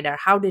outsider.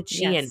 How did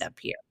she end Yes. up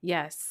here?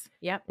 Yes.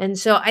 Yep. And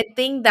so I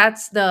think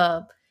that's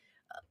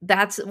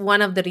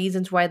one of the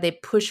reasons why they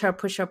push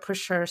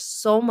her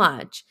so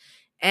much.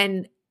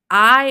 And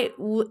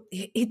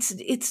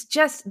it's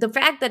just the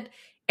fact that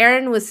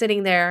Erin was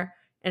sitting there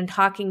and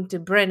talking to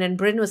Bryn, and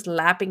Bryn was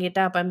lapping it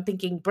up. I'm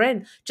thinking,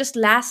 Bryn, just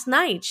last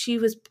night she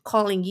was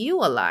calling you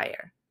a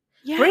liar.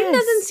 Bryn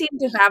doesn't Yes. seem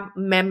to have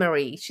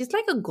memory. She's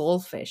like a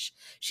goldfish.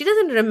 She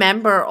doesn't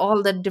remember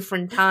all the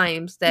different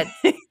times that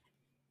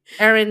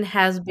Erin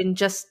has been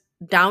just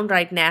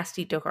downright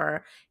nasty to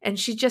her, and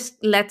she just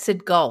lets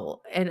it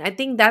go. And I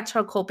think that's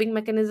her coping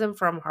mechanism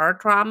from her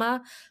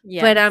trauma.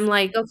 But I'm Yes.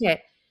 like,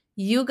 okay,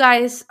 you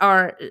guys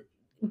are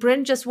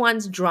Bryn just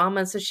wants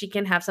drama so she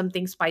can have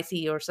something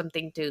spicy or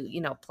something to,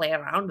 play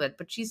around with,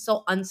 but she's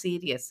so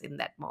unserious in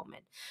that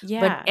moment. But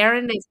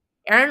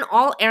Yeah.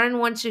 All Erin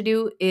wants to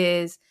do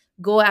is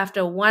go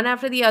after one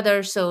after the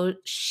other so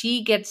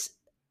she gets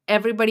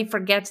everybody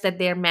forgets that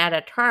they're mad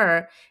at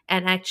her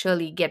and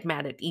actually get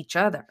mad at each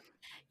other.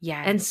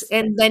 Yes.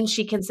 And then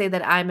she can say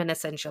that I'm an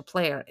essential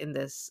player in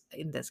this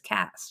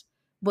cast.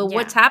 But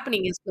what's Yeah.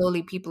 happening is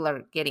slowly people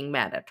are getting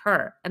mad at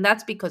her, and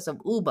that's because of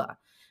Uba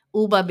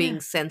Yeah. being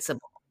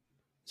sensible.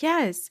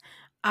 Yes.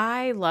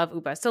 I love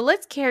Uba. So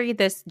let's carry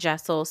this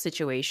Jessel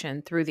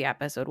situation through the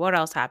episode. What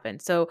else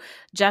happened? So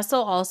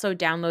Jessel also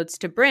downloads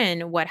to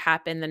Bryn what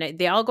happened the night.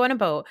 They all go on a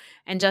boat,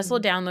 and Jessel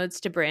Mhm.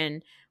 downloads to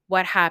Bryn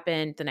what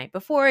happened the night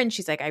before. And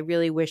she's like, I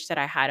really wish that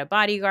I had a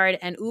bodyguard.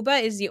 And Uba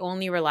is the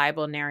only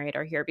reliable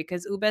narrator here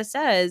because Uba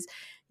says,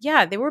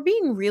 yeah, they were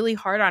being really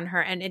hard on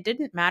her. And it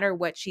didn't matter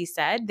what she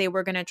said, they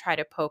were going to try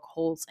to poke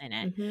holes in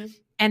it. Mhm.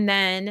 And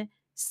then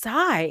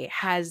Sai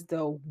has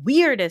the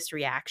weirdest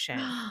reaction.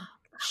 That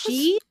was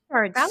She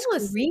starts that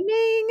was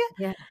screaming.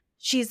 yeah,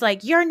 She's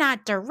like, "You're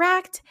not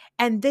direct,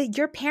 and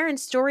your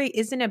parents' story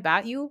isn't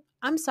about you."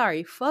 I'm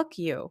sorry, fuck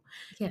you.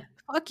 yeah,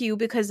 Fuck you,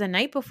 because the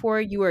night before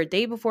you or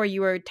day before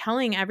you were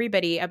telling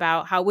everybody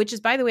about how, which is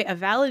by the way a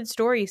valid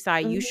story, Sai.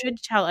 You mhm,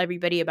 should tell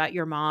everybody about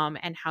your mom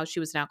and how she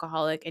was an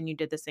alcoholic and you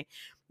did this thing.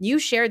 You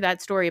shared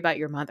that story about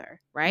your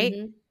mother, right? mhm.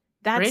 Bryn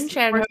That's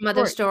shared your her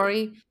mother's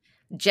story. story.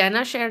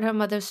 Jenna shared her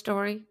mother's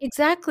story.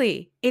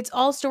 Exactly. It's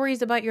all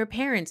stories about your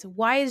parents.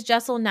 Why is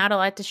Jessel not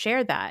allowed to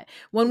share that?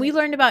 When we Yeah,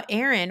 learned about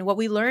Erin, what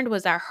we learned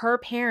was that her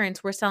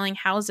parents were selling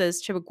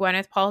houses to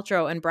Gwyneth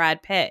Paltrow and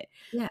Brad Pitt.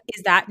 yeah,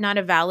 Is that not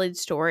a valid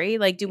story?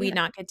 Like, do we yeah,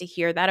 not get to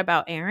hear that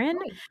about Erin?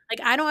 right.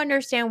 Like, I don't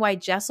understand why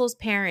Jessel's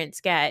parents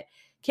get.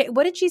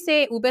 What did she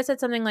say? Ube said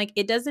something like,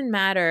 it doesn't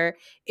matter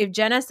if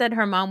Jenna said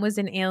her mom was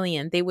an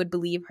alien, they would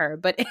believe her.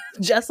 But if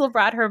Jessel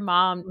brought her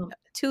mom Well,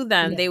 to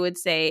them, yeah, they would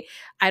say,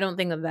 I don't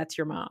think that that's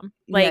your mom.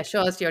 yeah, Like,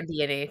 show us your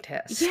DNA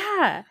test.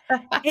 yeah.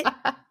 It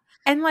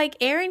and, like,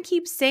 Erin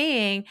keeps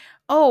saying,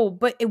 "Oh,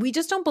 but we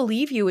just don't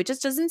believe you. It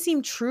just doesn't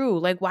seem true.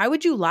 Like, why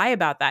would you lie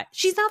about that?"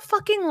 She's not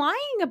fucking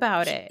lying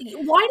about it.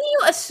 Why do you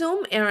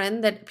assume,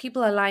 Erin, that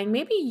people are lying?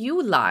 Maybe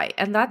you lie,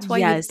 and that's why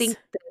you Yes. think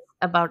this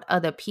about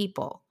other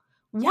people.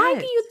 Why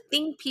do you Yes.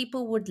 think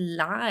people would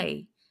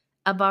lie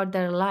about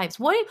their lives?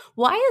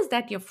 Why is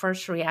that your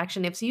first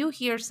reaction? If you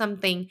hear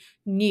something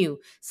new,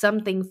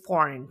 something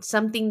foreign,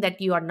 something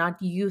that you are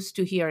not used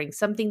to hearing,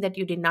 something that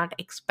you did not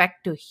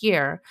expect to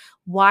hear,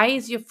 why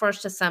is your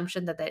first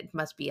assumption that it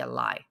must be a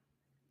lie?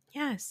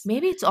 Yes.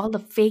 Maybe it's all the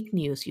fake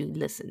news you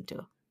listen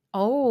to.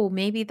 Oh,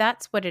 maybe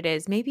that's what it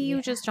is. Maybe you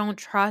Yeah. just don't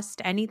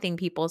trust anything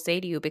people say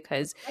to you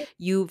because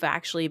you've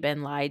actually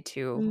been lied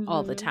to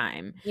all the Mm-hmm.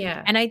 time.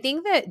 Yeah. And I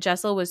think that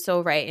Jessel was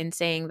so right in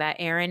saying that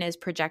Erin is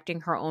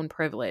projecting her own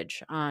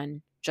privilege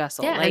on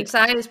Jessel. Yeah, and Like,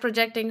 Sai is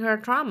projecting her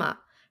trauma.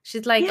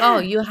 She's like, "Oh,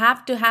 yeah. you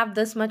have to have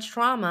this much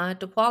trauma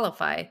to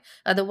qualify.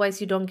 Otherwise,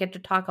 you don't get to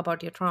talk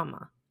about your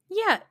trauma."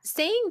 Yeah,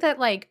 saying that,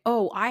 like,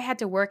 "Oh, I had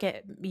to work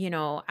at,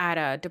 at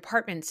a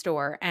department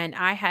store and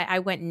I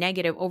went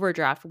negative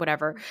overdraft,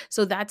 whatever.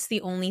 So that's the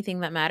only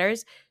thing that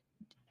matters."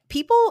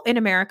 People in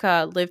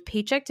America live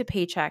paycheck to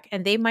paycheck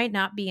and they might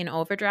not be in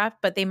overdraft,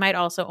 but they might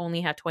also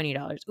only have $20.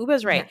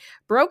 Uba's Yeah, right.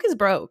 Broke is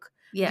broke.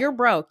 yeah, You're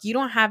broke. You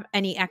don't have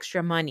any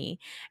extra money.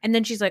 And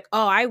then she's like,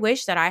 "Oh, I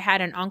wish that I had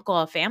an uncle,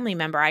 a family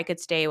member I could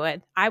stay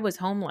with. I was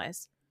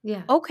homeless."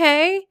 yeah.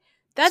 Okay,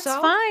 that's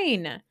So,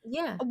 fine.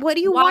 yeah. What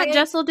do you Why want is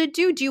Jessel to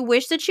do? Do you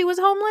wish that she was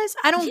homeless?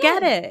 I don't yeah,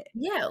 get it.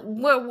 yeah.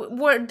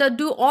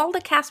 Do all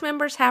the cast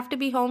members have to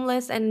be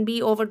homeless and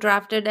be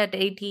overdrafted at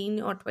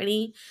 18 or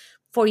 20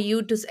 for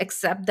you to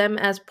accept them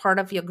as part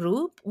of your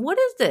group? What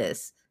is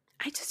this?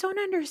 I just don't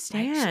Like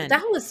understand.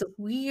 that was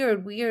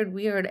weird, weird,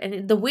 weird.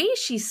 And the way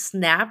she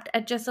snapped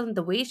at Jesselyn,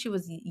 the way she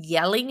was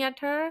yelling at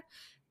her,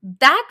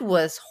 that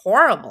was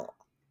horrible.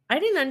 I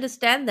didn't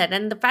understand that.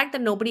 And the fact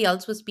that nobody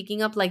else was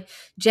speaking up, like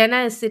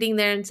Jenna is sitting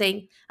there and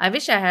saying, I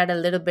wish I had a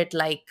little bit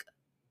like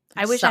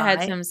I wish I had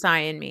sigh. some sigh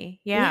in me.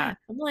 Yeah. Yeah.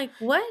 I'm like,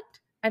 what?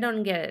 I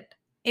don't get it.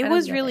 It I don't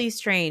was get it. really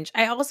strange.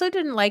 I also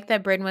didn't like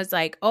that Bryn was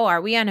like, "Oh, are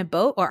we on a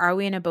boat or are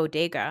we in a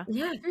bodega?"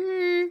 Yeah.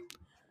 Mm,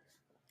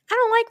 I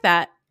don't like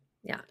that.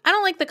 Yeah. I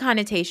don't like the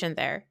connotation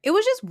there. It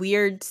was just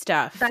weird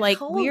stuff, That like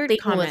whole weird thing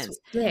was, comments.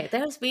 yeah,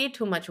 there's way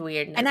too much And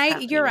weirdness you're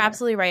happening there.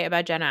 absolutely right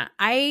about Jenna.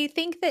 I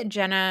think that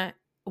Jenna,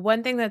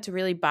 one thing that's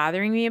really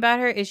bothering me about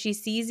her is she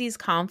sees these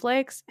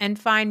conflicts and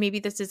fine, maybe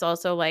this is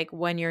also like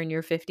when you're in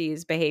your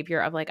 50s behavior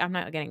of like, I'm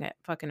not getting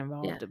fucking Yeah.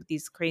 involved with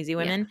these crazy Yeah.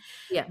 women.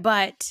 Yeah.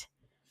 But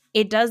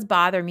it does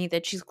bother me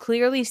that she's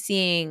clearly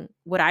seeing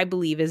what I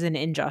believe is an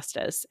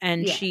injustice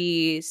and Yeah.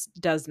 she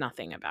does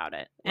nothing about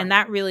it. And Right.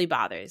 that really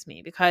bothers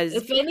me because,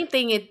 If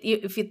anything,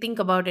 if you think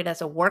about it as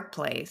a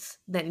workplace,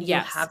 then you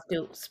yes, have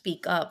to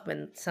speak up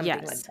when something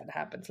like yes. that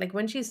happens. Like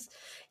when she's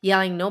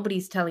yelling,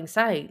 nobody's telling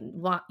Sai,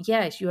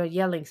 yes, you are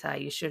yelling, Sai,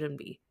 you shouldn't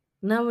be.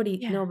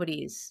 Yeah.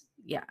 Nobody's,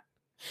 yeah.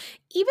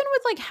 Even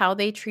with like how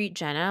they treat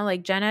Jenna,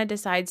 like Jenna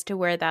decides to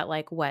wear that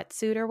like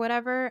wetsuit or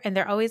whatever. And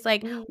they're always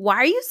like, Mm. why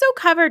are you so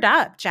covered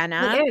up, But Jenna?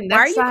 Erin, Why are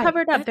that's you Sai.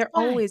 covered up? That's They're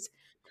Sai. always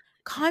That's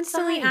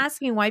constantly Sai.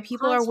 asking why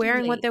people are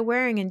wearing what Constantly. they're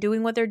wearing and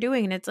doing what they're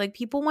doing. And it's like,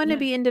 people want to Yeah.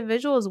 be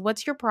individuals.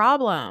 What's your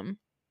problem?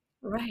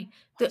 Right.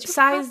 The What's your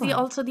Sai is the problem?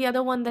 also the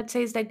other one that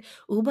says that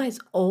Uba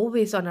is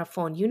always on her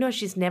phone. You know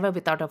she's never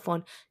without her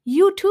phone.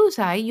 You too,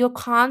 Sai. You're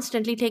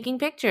constantly taking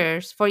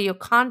pictures for your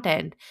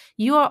content.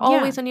 You are Yeah.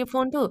 always on your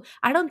phone too.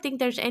 I don't think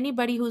there's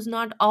anybody who's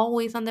not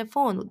always on their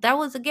phone. That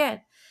was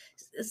again.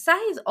 Sai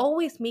is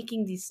always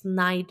making these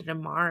snide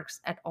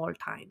remarks at all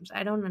times.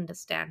 I don't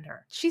understand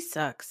her. She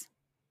sucks.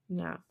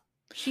 Yeah.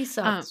 She Um,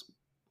 sucks.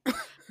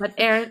 But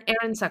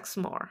Erin sucks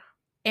more.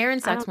 Erin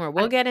I sucks don't more. I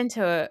We'll get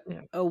into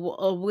yeah.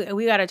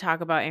 we got to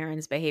talk about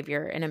Erin's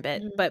behavior in a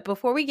bit. Mhm, But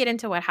before we get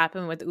into what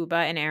happened with Uba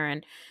and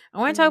Erin, I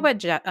want to talk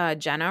mhm. about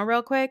Jenna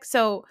real quick.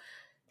 So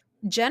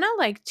Jenna,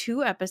 like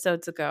 2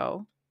 episodes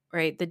ago,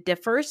 right? The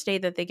first day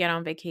that they get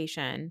on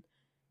vacation,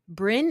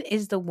 Bryn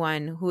is the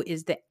one who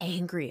is the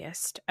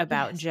angriest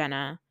about Yes.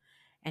 Jenna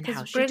and Because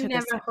how she Bryn took a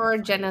never separate heard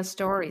flight. Jenna's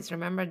stories.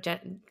 Remember,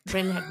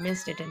 Bryn had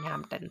missed it in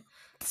Hampton.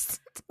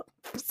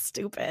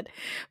 Stupid.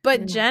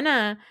 But Yeah.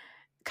 Jenna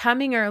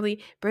coming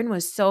early, Bryn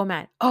was so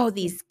mad. Oh, Yeah.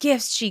 these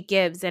gifts she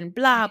gives and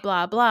blah,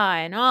 blah, blah,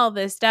 and all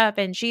this stuff.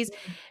 And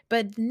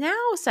but now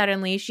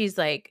suddenly she's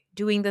like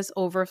doing this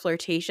over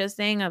flirtatious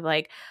thing of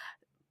like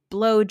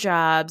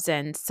blowjobs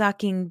and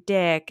sucking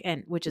dick,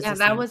 and which is Yeah, the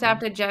that same was thing.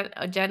 after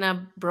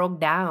Jenna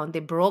broke down. They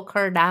broke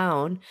her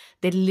down.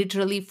 They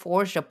literally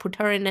forced her, put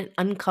her in an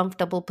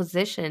uncomfortable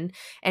position,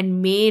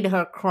 and made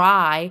her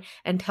cry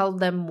and tell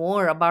them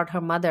more about her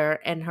mother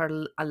and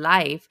her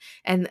life.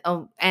 And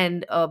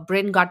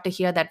Bryn got to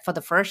hear that for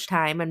the first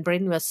time, and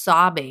Bryn was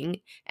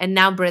sobbing. And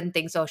now Bryn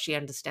thinks, oh, she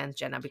understands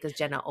Jenna because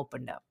Jenna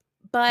opened up.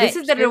 This But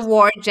is the here's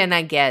reward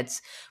Jenna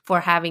gets for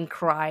having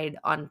cried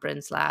on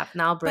Bryn's lap.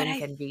 Now But Bryn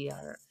can be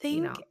her,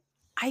 think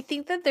I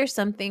think that there's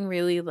something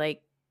really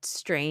like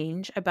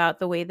strange about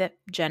the way that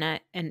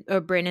Jenna and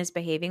or Bryn is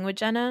behaving with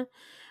Jenna,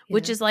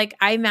 which yeah. is like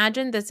I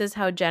imagine this is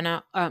how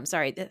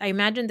I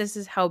imagine this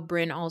is how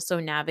Bryn also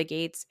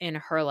navigates in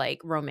her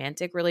like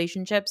romantic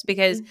relationships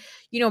because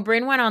Mm,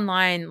 Bryn went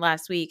online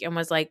last week and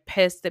was like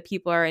pissed that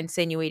people are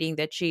insinuating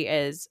that she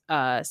is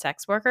a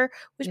sex worker,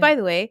 which yeah. by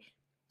the way,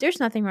 there's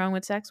nothing wrong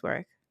with sex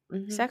work.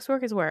 Mm-hmm. Sex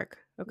work is work,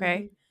 Mm-hmm.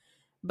 okay?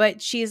 But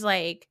she's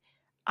like,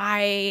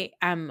 I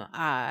am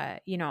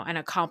an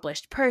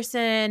accomplished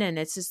person and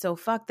it's just so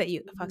fucked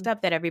Mhm.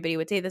 up that everybody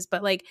would say this.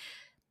 But like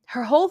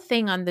her whole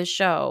thing on the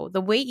show,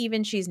 the way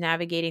even she's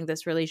navigating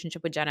this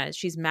relationship with Jenna is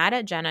she's mad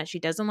at Jenna. She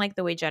doesn't like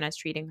the way Jenna's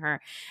treating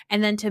her.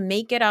 And then to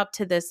make it up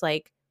to this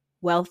like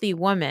wealthy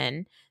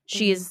woman, Mhm.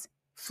 she's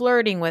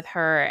flirting with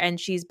her and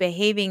she's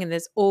behaving in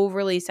this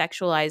overly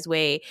sexualized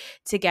way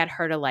to get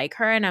her to like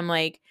her. And I'm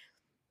like,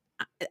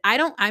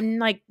 I'm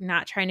like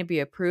not trying to be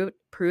a prude.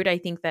 I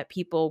think that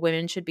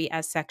women should be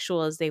as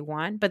sexual as they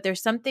want, but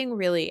there's something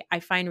really I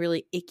find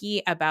really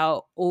icky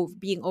about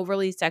being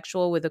overly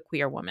sexual with a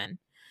queer woman.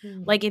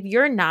 Like Mhm. if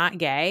you're not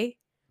gay,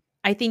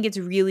 I think it's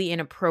really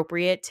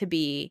inappropriate to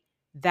be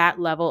that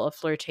level of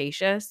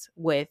flirtatious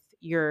with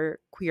your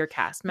queer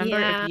cast member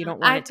if Yeah, you don't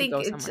want it to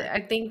go somewhere.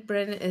 I think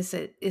Bryn is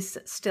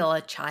still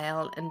a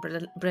child, and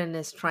Bryn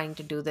is trying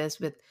to do this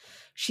with.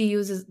 She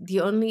uses the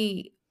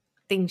only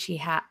thing she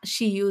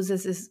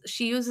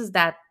uses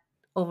that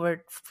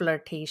overt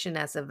flirtation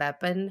as a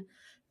weapon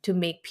to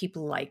make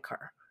people like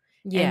her.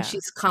 And Yeah.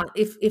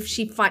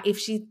 if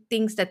she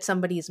thinks that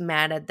somebody is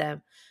mad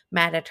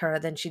at her,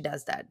 then she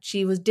does that.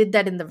 Did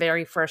that in the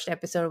very first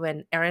episode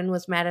when Erin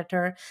was mad at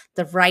her.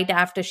 The right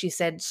after she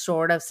said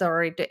sort of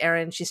sorry to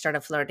Erin, she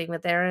started flirting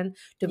with Erin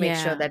to make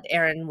sure Yeah. that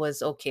Erin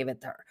was okay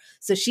with her.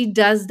 So she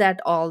does that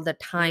all the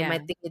time. I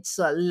Yeah. think it's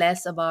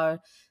less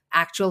about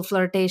actual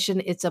flirtation.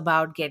 It's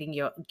about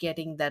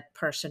getting that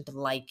person to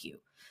like you.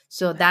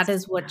 So that That's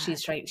is what she's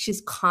sad. trying.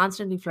 She's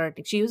constantly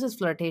flirting. She uses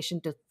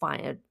flirtation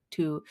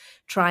to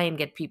try and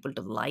get people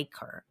to like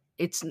her.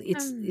 Um,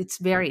 It's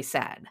very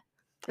sad.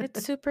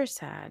 it's super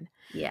sad.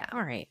 Yeah.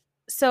 All right.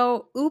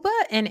 So Uba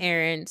and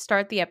Aaron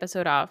start the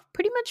episode off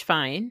pretty much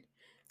fine.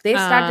 They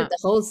started Uh, the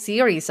whole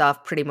series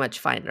off pretty much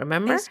fine, they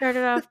remember?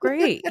 started off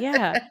great.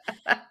 Yeah.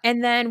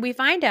 And then we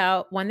find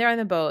out when they're on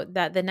the boat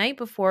that the night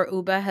before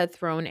Uba had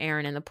thrown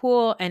Aaron in the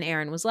pool and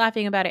Aaron was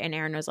laughing about it. And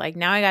Aaron was like,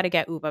 now I got to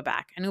get Uba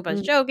back. And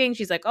Uba's Mm, joking.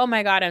 She's like, oh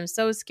my God, I'm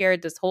so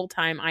scared this whole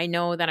time. I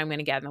know that I'm going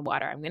to get in the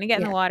water. I'm going to get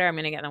in the yeah. water. I'm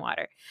going to get in the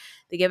water.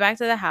 They get back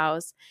to the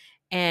house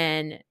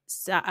and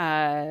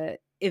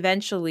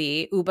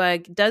eventually Uba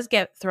does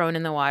get thrown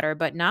in the water,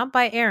 but not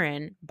by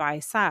Aaron, by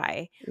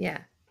Sai. Yeah.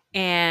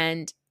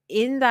 And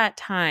in that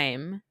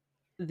time,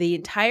 the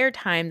entire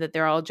time that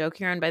they're all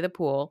joking around by the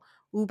pool,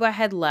 Uba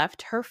had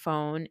left her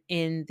phone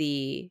in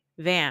the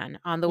van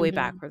on the way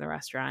back Mhm. from the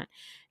restaurant.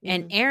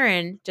 And Mhm.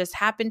 Aaron just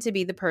happened to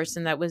be the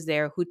person that was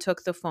there who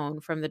took the phone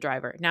from the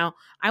driver. Now,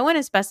 I want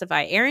to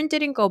specify Aaron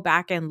didn't go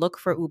back and look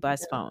for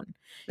Uba's No. phone.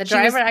 The She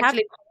driver was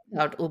actually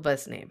called out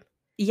Uber's name.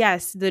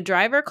 Yes, the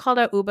driver called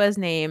out Uba's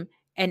name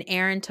and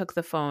Aaron took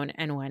the phone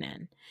and went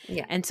in.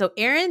 Yeah. And so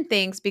Aaron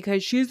thinks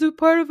because she's a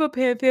part of a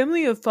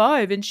family of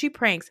 5 and she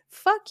pranks.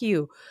 Fuck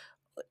you.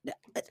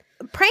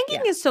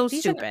 Pranking Yeah. is so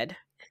These are stupid.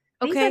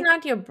 these are Okay?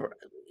 not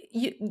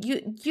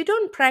you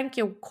don't prank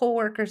your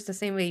coworkers the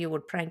same way you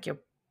would prank your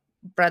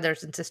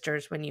brothers and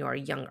sisters when you are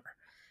younger.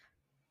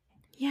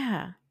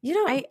 Yeah. You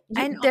know, I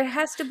and there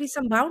has to be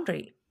some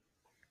boundary.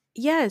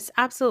 Yes,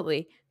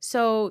 absolutely.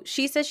 So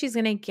she says she's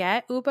going to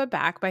get Uba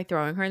back by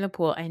throwing her in the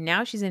pool, and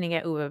now she's going to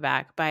get Uba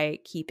back by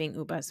keeping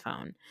Uba's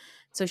phone.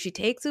 So she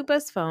takes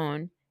Uba's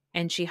phone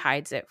and she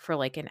hides it for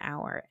like an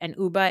hour, and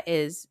Uba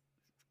is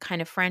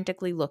kind of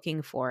frantically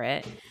looking for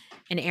it.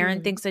 And Aaron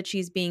Mhm. thinks that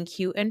she's being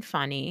cute and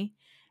funny.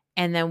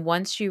 And then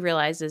once she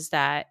realizes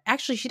that,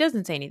 actually, she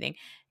doesn't say anything.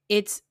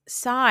 It's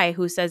Sai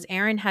who says,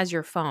 Erin has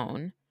your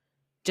phone.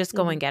 Just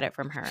go and Mhm. get it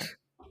from her.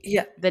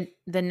 Yeah.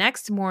 The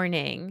next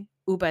morning,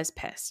 Uba's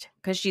pissed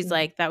because she's Mhm.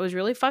 like, that was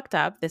really fucked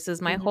up. This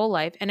is my Mhm. whole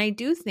life. And I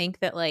do think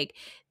that, like,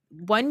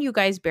 one, you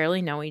guys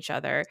barely know each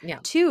other. Yeah.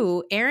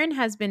 Two, Erin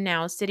has been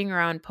now sitting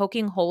around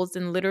poking holes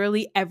in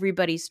literally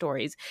everybody's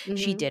stories.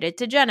 She Mhm. did it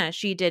to Jenna.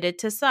 She did it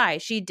to Sai.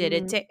 She did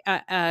it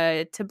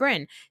Mhm. to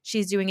Bryn.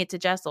 She's doing it to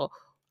Jessel.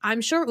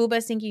 I'm sure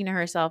Uba's thinking to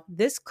herself,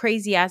 this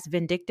crazy ass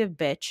vindictive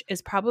bitch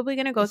is probably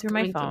going to go It's through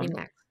my coming for me phone.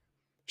 next.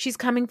 She's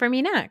coming for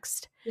me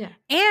next. Yeah.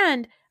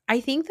 And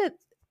I think that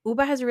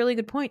Uba has a really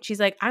good point. She's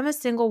like, I'm a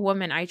single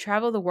woman. I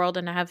travel the world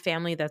and I have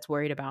family that's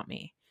worried about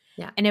me.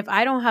 Yeah. And if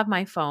I don't have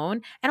my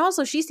phone, and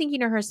also she's thinking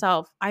to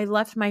herself, I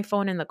left my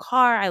phone in the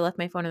car. I left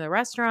my phone in the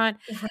restaurant.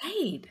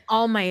 Right.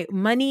 All my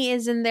money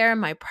is in there.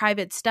 My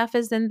private stuff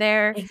is in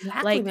there.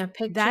 Exactly. Like My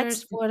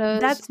pictures, photos,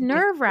 that's like,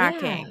 nerve yeah,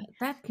 wracking.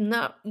 that's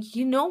not,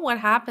 you know what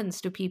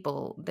happens to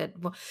people that,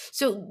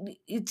 so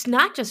it's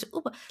not just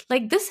Uber.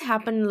 Like this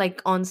happened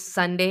like on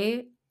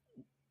Sunday,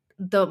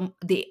 the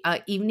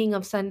evening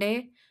of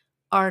Sunday,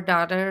 our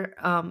daughter,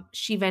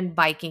 she went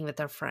biking with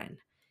her friend.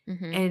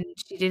 Mm-hmm. And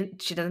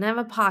she doesn't have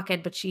a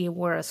pocket, but she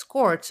wore a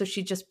skirt, so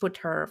she just put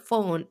her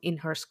phone in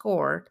her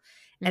skirt,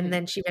 and Mm-hmm.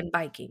 then she went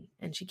biking,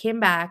 and she came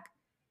back,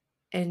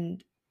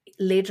 and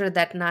later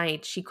that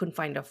night she couldn't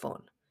find her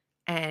phone,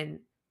 and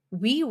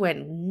we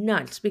went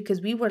nuts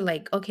because we were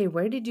like, okay,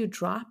 where did you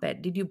drop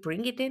it? Did you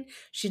bring it in?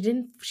 She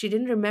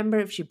didn't remember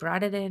if she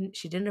brought it in.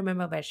 She didn't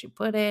remember where she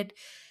put it.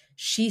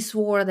 She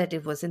swore that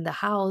it was in the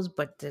house,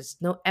 but there's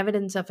no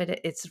evidence of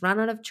it. It's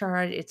run out of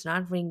charge. It's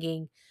not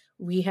ringing.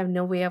 We have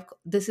no way of,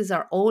 this is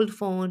our old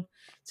phone,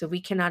 so we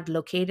cannot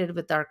locate it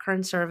with our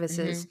current Mm-hmm.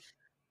 services,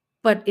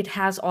 but it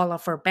has all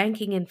of our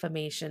banking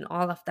information,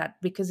 all of that,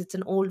 because it's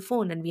an old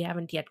phone and we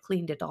haven't yet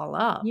cleaned it all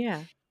up.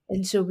 Yeah.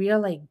 And so we are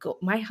like,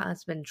 my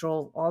husband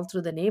drove all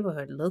through the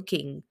neighborhood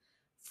looking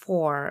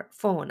for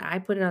phone. I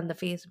put it on the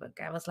Facebook.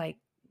 I was like,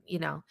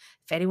 if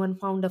anyone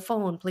found a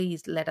phone,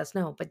 please let us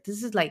know. But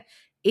this is like,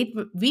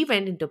 we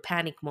went into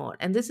panic mode,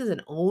 and this is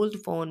an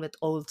old phone with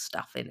old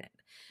stuff in it.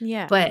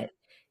 Yeah. But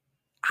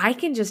I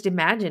can just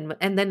imagine.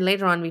 And then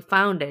later on, we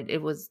found it.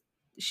 It was,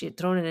 she had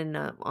thrown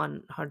it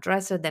on her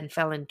dresser, then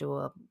fell into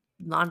a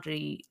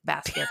laundry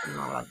basket and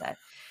all of that.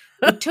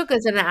 It took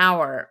us an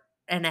hour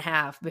and a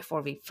half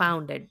before we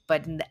found it.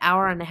 But in the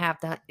hour and a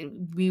half that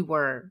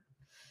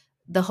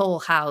the whole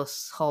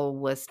household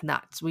was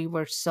nuts. We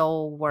were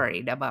so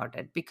worried about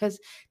it because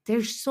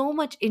there's so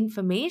much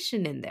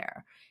information in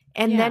there.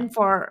 And Yeah. then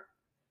for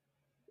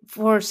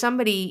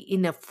somebody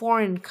in a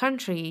foreign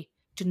country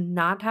to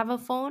not have a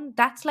phone,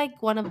 that's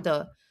like one of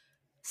the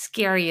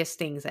scariest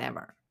things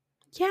ever.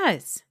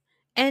 Yes.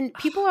 And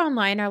people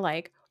online are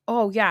like,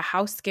 oh, yeah,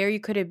 how scary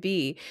could it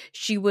be?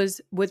 She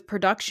was with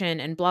production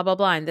and blah, blah,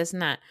 blah, and this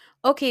and that.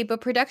 Okay, but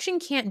production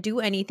can't do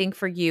anything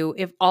for you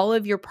if all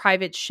of your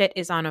private shit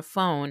is on a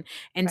phone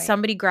and Right.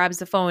 somebody grabs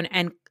the phone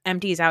and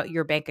empties out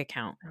your bank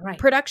account. Right.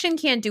 Production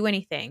can't do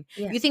anything.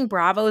 You Yes. think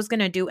Bravo is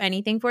going to do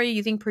anything for you?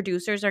 You think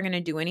producers are going to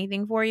do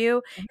anything for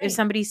you if Right.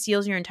 somebody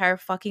steals your entire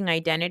fucking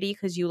identity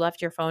because you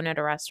left your phone at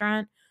a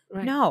restaurant?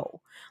 Right.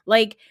 No.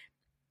 Like,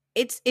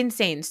 it's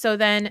insane. So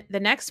then the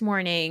next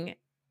morning,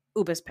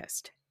 Uba's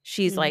pissed.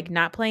 She's like Mhm.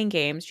 not playing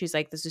games. She's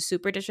like, this is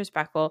super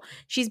disrespectful.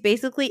 She's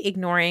basically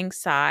ignoring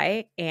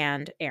Sai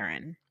and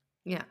Erin,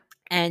 Yeah.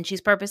 and she's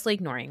purposely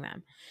ignoring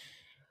them.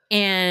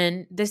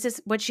 And this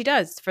is what she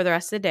does for the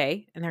rest of the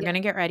day. And they're Yeah. going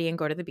to get ready and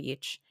go to the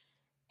beach.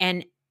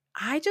 And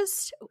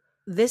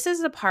this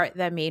is the part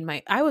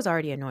that I was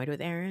already annoyed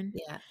with Erin,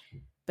 Yeah.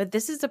 but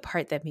this is the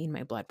part that made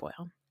my blood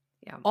boil.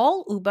 Yeah.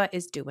 All Uba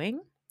is doing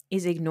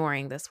is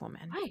ignoring this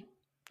woman. Right.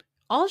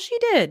 All she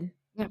did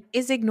Yeah.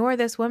 is ignore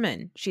this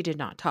woman. She did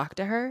not talk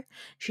to her.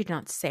 She did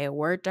not say a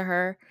word to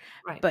her.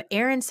 Right. But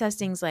Erin says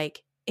things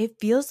like, it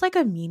feels like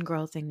a mean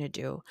girl thing to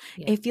do.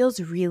 Yeah. It feels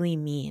really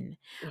mean.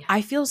 Yeah.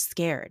 I feel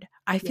scared.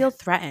 I feel Yes.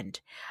 threatened.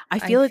 I I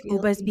feel like feel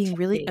Uba is being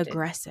really intimidated.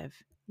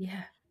 aggressive.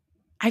 Yeah.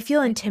 I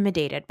feel I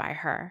intimidated by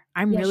her.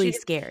 I'm Yeah, really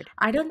scared.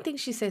 I don't think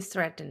she says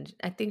threatened.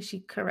 I think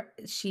she's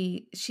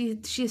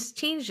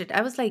changed it.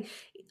 I was like,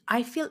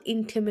 I feel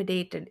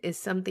intimidated is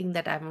something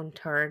that I haven't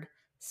heard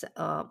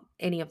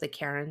any of the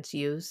Karens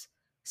use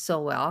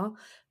so well,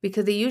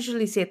 because they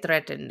usually say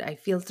threatened. I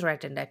feel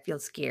threatened. I feel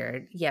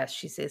scared. Yes,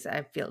 she says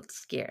I feel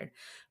scared,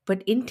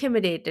 but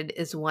intimidated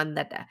is one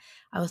that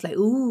I was like,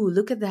 ooh,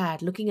 look at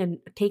that, looking and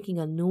taking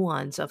a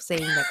nuance of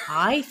saying that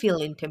I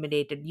feel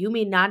intimidated. You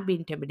may not be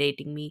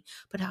intimidating me,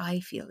 but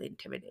I feel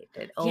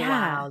intimidated. Oh Yeah.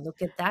 wow,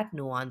 look at that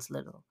nuance,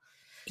 little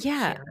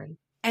Yeah. Karen.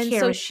 And so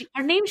Karen. she,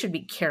 Her name should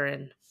be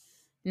Karen.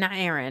 not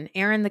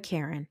Erin the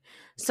Karen.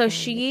 So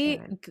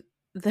Karen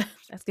the Karen.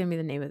 that's going to be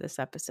the name of this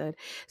episode.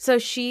 So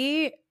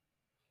she,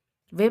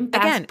 Wimpas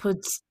again,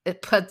 puts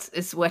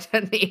is what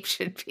her name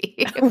should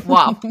be.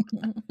 Wop.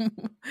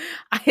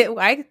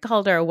 I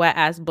called her a wet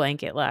ass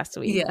blanket last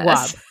week.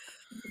 Yes.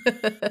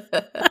 Wob.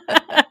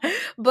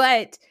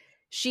 But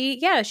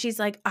she's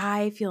like,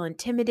 I feel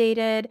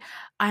intimidated.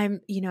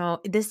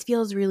 This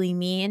feels really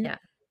mean. Yeah.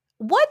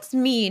 What's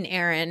mean,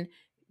 Erin?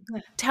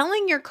 Yeah.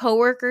 Telling your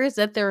coworkers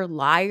that they're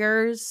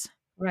liars,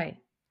 Right.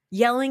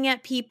 yelling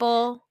at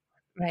people.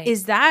 Right.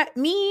 Is that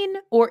mean,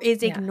 or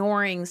is Yeah.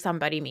 ignoring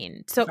somebody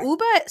mean? So Right.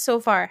 Uba so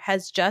far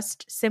has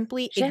just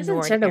simply She hasn't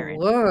ignored said a Erin.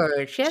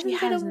 word. She She hasn't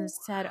said a hasn't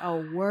said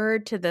a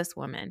word to this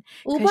woman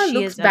because Uba she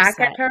looks is back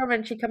at upset. her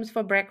when she comes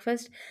for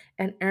breakfast,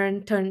 and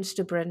Erin turns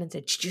to Brent and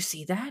said, "Did you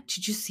see that?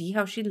 Did you see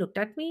how she looked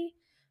at me?"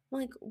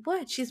 I'm like,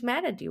 "What? She's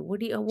mad at you. What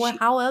do you? What? She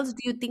How else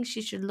do you think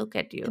she should look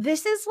at you?"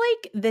 this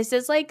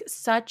is like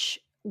such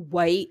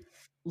white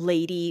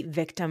lady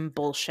victim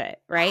bullshit,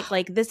 right?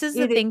 Like this is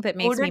the It is thing that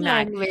makes me coded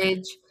mad.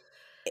 language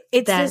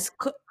It's that. this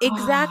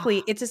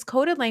exactly. It's this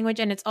coded language,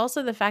 and it's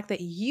also the fact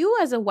that you,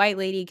 as a white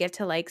lady, get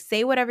to like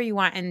say whatever you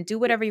want and do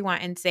whatever you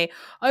want and say,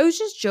 "I was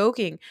just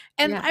joking."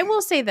 And Yeah. I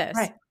will say this: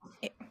 Right.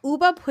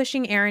 Uba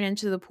pushing Erin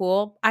into the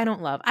pool, I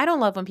don't love. I don't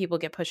love when people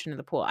get pushed into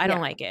the pool. I don't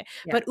Yeah. like it.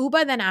 Yeah. But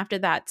Uba then after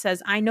that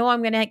says, "I know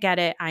I'm gonna get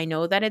it. I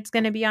know that it's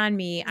gonna be on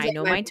me. I Yeah,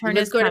 know my my wig turn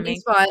was is going to be coming.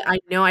 spoiled. I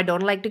know I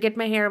don't like to get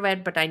my hair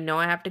wet, but I know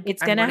I have to.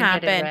 It's I'm gonna going to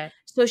get it happen." wet.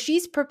 So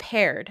she's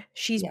prepared.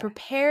 She's Yeah.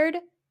 prepared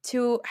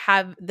to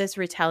have this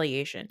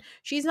retaliation.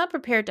 She's not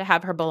prepared to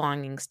have her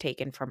belongings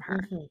taken from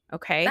her. Hmm.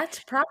 Okay. That's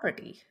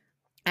property.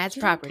 As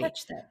You don't property.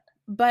 touch that.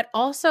 But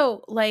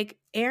also, like,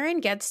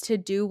 Erin gets to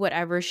do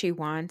whatever she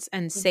wants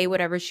and say Hmm.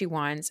 whatever she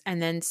wants and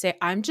then say,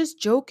 I'm just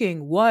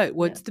joking. What? Yeah.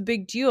 What's the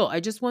big deal? I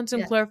just want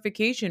some Yeah.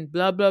 clarification.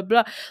 Blah, blah,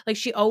 blah. Like,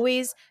 she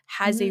always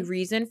has a Hmm.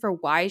 reason for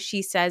why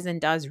she says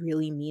and does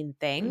really mean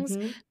things.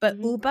 Hmm. But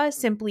Hmm. Uba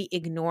simply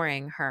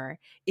ignoring her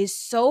is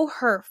so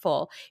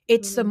hurtful.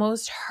 It's the Hmm.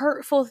 most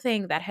hurtful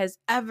thing that has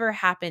ever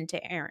happened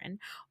to Erin.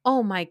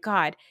 Oh my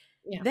God.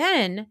 Yeah.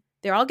 Then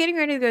they're all getting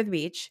ready to go to the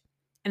beach.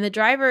 And the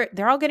driver,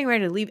 they're all getting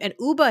ready to leave. And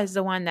Uba is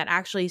the one that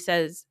actually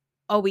says,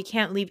 "Oh, we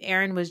can't leave.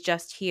 Erin was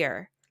just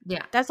here."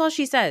 Yeah. That's all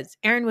she says.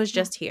 Erin was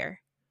Yeah. just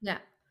here. Yeah.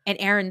 And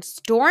Erin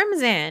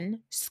storms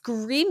in,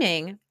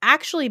 screaming,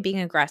 actually being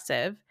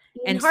aggressive,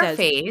 In and her says,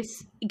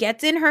 face.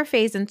 gets in her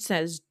face and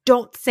says,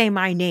 "Don't say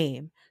my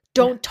name. Yeah.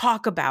 Don't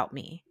talk about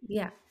me."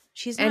 Yeah.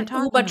 She's not And Uba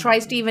talking about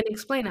tries to you. even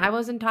explain, I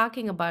wasn't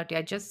talking about you.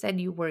 I just said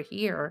you were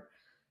here.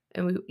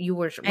 And you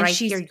were And right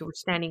here. she's, You were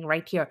standing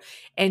right here.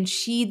 And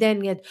she then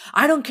gets,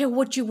 I don't care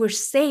what you were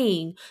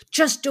saying.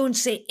 Just don't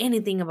say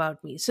anything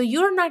about me. So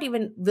you're not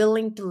even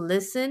willing to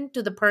listen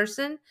to the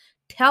person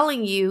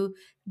telling you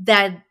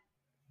that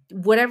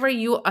whatever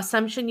you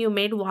assumption you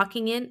made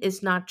walking in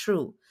is not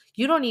true.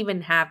 You don't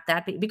even have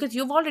that because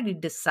you've already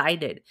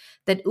decided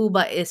that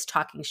Uba is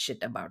talking shit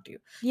about you.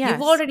 You've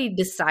yes, already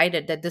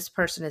decided that this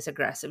person is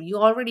aggressive. You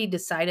already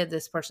decided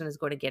this person is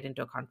going to get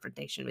into a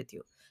confrontation with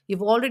you.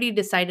 You've already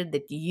decided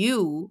that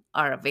you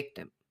are a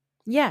victim.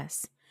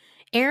 yes.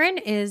 Erin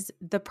is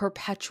the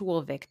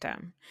perpetual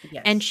victim.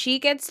 And Yes. she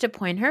gets to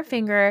point her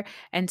finger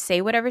and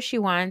say whatever she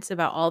wants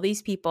about all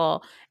these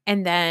people.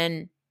 And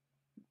then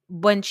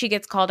when she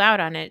gets called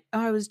out on it, "Oh,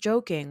 I was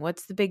joking.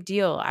 What's the big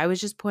deal? I was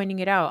just pointing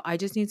it out. I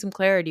just need some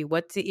clarity.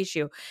 What's the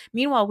issue?"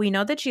 Meanwhile, we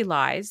know that she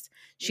lies.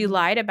 She Mhm.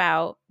 lied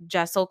about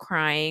Jessel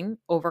crying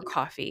over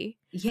coffee.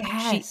 She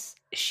Yes.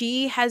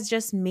 she has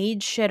just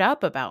made shit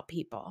up about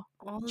people.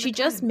 All the She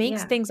just time.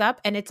 makes Yeah. things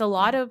up, and it's a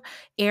lot Yeah. of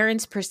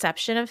Erin's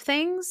perception of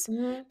things,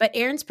 Mhm. but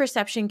Erin's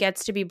perception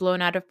gets to be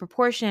blown out of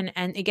proportion,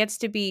 and she gets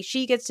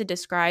to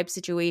describe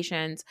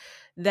situations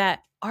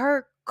that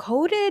are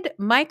coded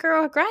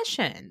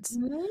microaggressions.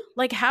 Mhm.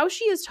 Like how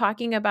she is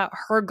talking about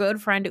her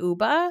good friend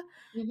Uba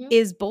Mhm.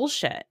 is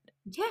bullshit.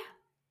 Yeah.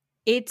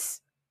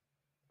 It's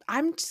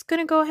I'm just going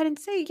to go ahead and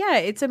say, yeah,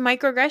 it's a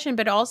microaggression,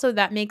 but also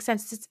that makes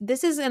sense.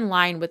 This is in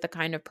line with the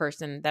kind of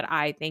person that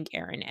I think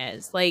Erin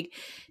is. Like,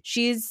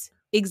 she's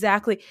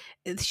exactly,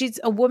 she's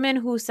a woman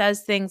who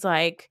says things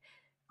like,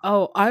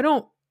 "Oh, I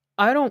don't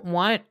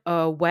want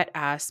a wet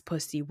ass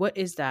pussy. What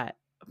is that?"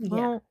 Yeah.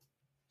 Well,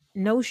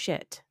 no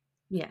shit.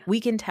 Yeah. We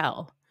can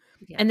tell.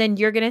 Yeah. And then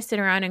you're going to sit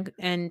around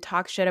and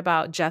talk shit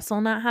about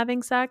Jessel not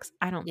having sex?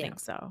 I don't Yeah.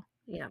 think so,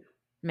 Yeah.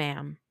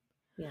 ma'am.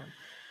 Yeah.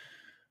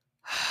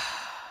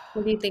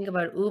 What do you think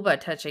about Uba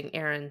touching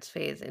Aaron's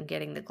face and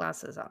getting the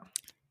glasses off?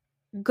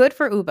 Good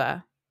for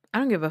Uba. I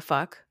don't give a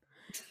fuck.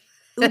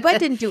 Uba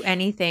didn't do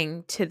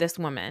anything to this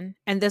woman,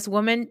 and this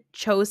woman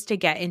chose to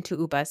get into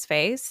Uba's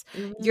face.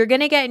 Mhm. You're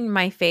going to get in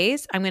my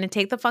face. I'm going to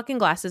take the fucking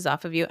glasses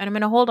off of you, and I'm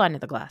going to hold on to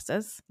the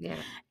glasses.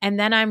 Yeah. And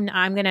then I'm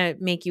going to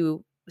make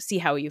you see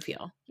how you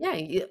feel.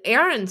 Yeah.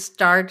 Aaron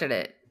started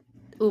it.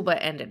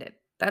 Uba ended it.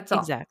 That's all.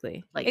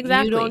 Exactly. Like, you don't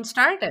Exactly.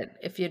 start it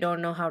if you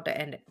don't know how to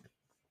end it.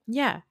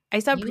 Yeah. I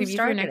saw a You preview for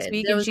started next it.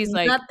 week, There and was she's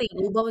like, nothing.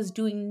 Uba was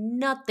doing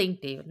nothing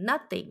to you.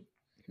 Nothing.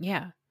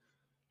 yeah.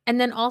 And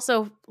then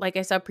also, like,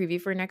 I saw a preview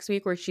for next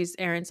week where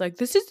Erin's like,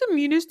 "This is the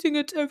meanest thing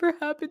that's ever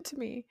happened to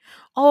me."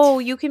 Oh,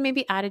 you can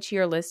maybe add it to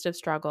your list of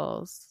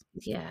struggles.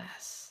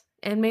 Yes.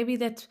 And maybe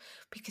that's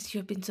because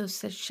you've been so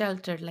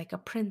sheltered like a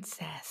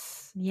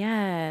princess.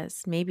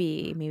 Yes,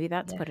 maybe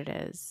that's Yeah. what it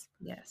is.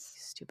 Yes.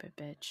 Stupid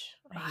bitch.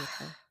 I hate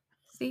her.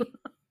 See?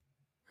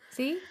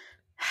 See?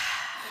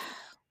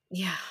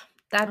 Yeah.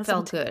 That Awesome.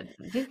 felt good,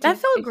 didn't That it?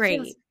 felt It feels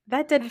great.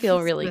 That did it feel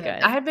feels really good. I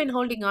good. have been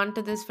holding on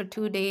to this for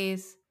 2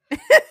 days.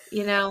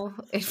 You know,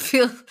 it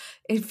feels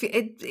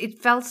it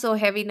felt so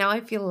heavy. Now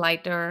I feel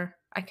lighter.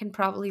 I can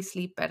probably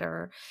sleep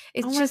better. Oh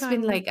It's my just God, I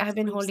been want like to I've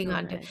been sleep holding so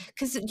on to, good.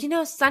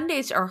 because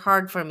Sundays are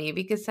hard for me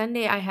because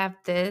Sunday I have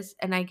this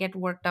and I get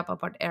worked up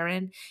about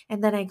Erin,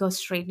 and then I go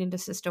straight into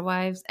Sister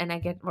Wives and I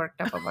get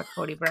worked up about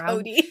Cody Brown.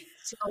 Cody.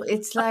 So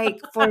it's like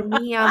for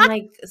me, I'm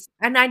like,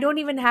 and I don't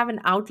even have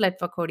an outlet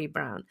for Cody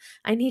Brown.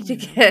 I need I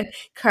to know. get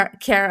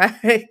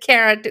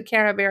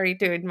Cara Berry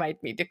to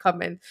invite me to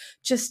come and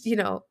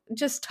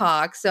just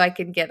talk so I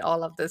can get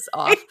all of this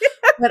off.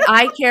 But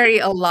I carry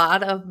a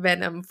lot of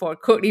venom for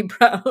Cody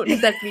Brown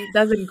that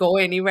doesn't go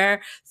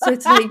anywhere. So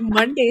it's like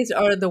Mondays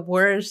are the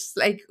worst.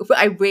 Like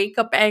I wake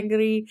up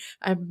angry,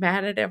 I'm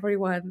mad at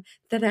everyone,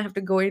 then I have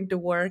to go into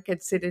work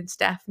and sit in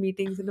staff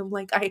meetings, and I'm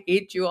like, I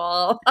hate you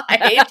all. I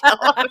hate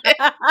all of it.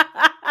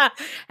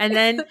 and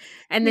then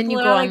and then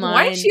People you go are like,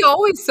 why is online she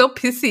always so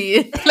pissy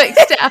in like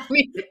staff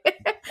meetings?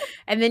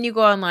 and then you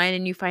go online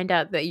and you find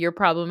out that your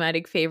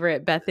problematic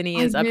favorite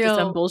Bethany I is up to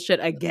some know. bullshit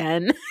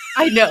again.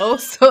 I know.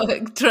 So I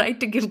tried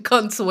to give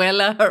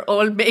Consuela her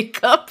old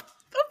makeup.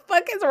 The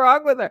fuck is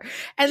wrong with her?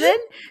 And then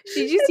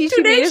did you And see she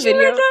today made a she went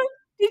video? on.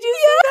 Did you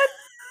see Yeah. that?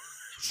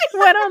 She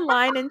went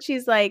online and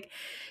she's like,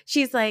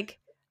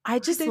 I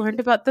What just did learned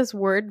it- about this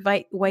word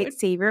white what-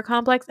 savior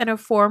complex and a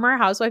former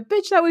housewife.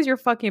 Bitch, that was your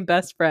fucking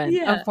best friend, a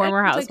Yeah. And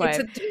former she's like, it's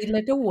housewife. a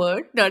three-letter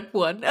word, not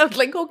one. I was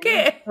like,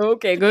 okay.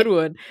 Okay, good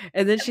one.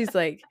 And then she's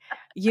like,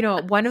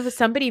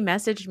 somebody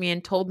messaged me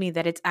and told me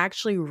that it's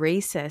actually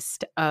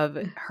racist of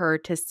her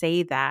to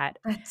say that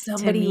That to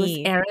somebody was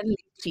me. Erin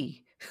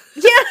Litchi.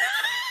 Yeah.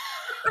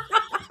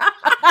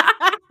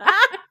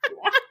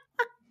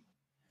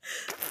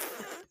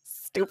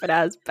 Stupid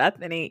ass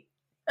Bethany.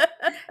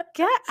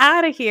 Get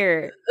out of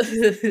here.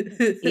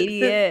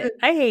 Idiot.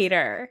 I hate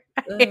her.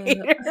 I hate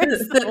her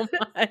so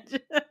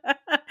much.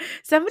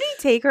 Somebody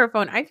take her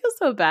phone. I feel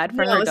so bad for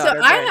her No, so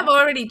daughter, I but have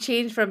already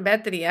changed from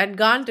Bethany. I'd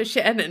gone to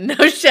Shannon.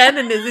 Now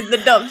Shannon is in the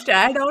dumpster.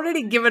 I'd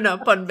already given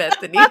up on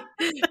Bethany.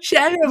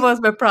 Shannon was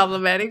my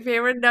problematic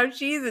favorite. Now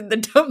she's in the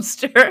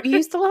dumpster.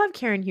 you still have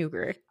Karen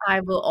Huger.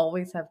 I will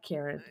always have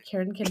Karen.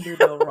 Karen can do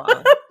no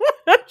wrong.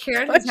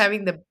 Karen is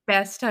having the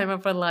best time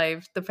of her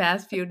life. The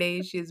past few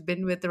days, she's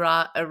been with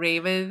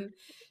Raven.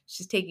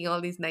 She's taking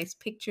all these nice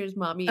pictures,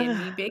 mommy and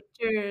me Ugh.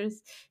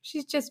 pictures.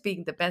 She's just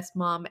being the best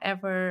mom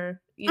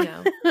ever.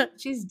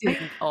 She's doing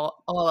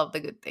all of the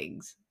good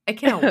things. I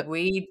cannot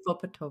wait for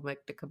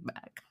Potomac to come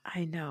back.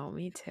 I know,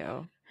 me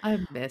too. I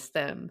miss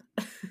them.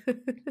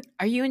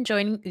 Are you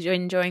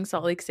enjoying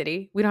Salt Lake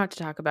City? We don't have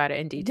to talk about it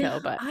in No, detail,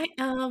 but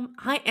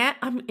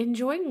I'm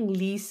enjoying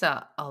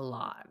Lisa a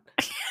lot,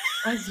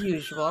 as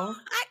usual.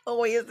 I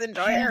always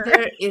enjoy her.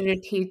 Heather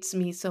irritates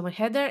me so much.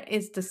 Heather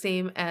is the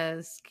same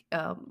as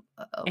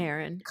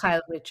Erin.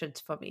 Kyle Richards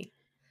for me.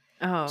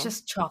 Oh,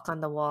 Just chalk on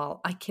the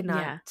wall. I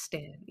cannot yeah.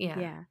 stand. Yeah.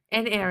 Yeah.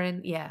 And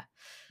Erin, yeah.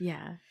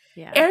 Yeah.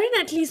 Yeah. Erin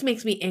at least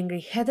makes me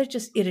angry. Heather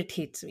just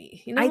irritates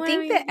me. You know I what I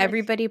think that mean? Like,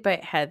 everybody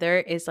but Heather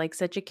is like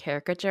such a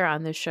caricature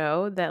on the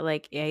show that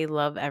like I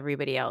love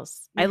everybody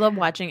else. I love yeah.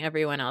 watching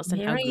everyone else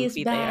and how Mary is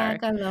goofy they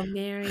back. are. I love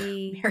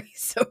Mary. Mary's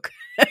so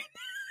good.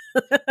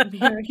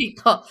 Mary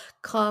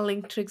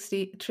calling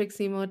Trixie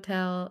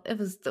Motel. It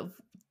was the It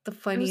was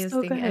funniest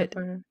so thing good.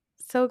 ever.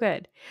 So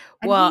good.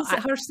 And Well,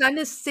 her son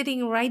is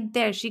sitting right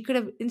there. She could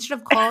have, instead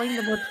of calling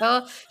the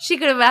motel, she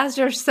could have asked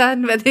her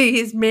son whether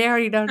he's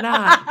married or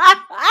not.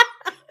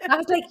 I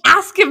was like,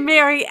 ask him,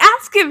 Mary.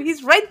 Ask him.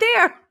 He's right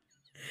there.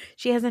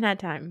 she hasn't had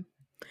time.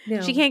 She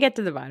No. can't get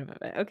to the bottom of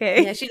it.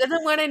 Okay. Yeah, she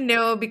doesn't want to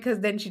know because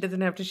then she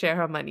doesn't have to share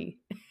her money.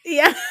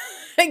 Yeah.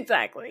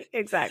 Exactly.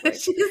 Exactly.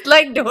 She's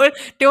like,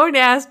 don't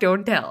ask,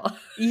 don't tell.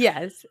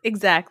 Yes,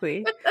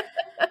 exactly.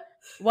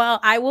 Well,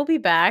 I will be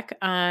back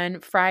on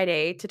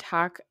Friday to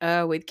talk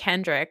with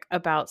Kendrick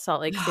about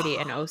Salt Lake City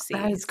and That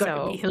OC. is going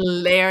to be So,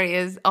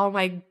 hilarious. Oh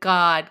my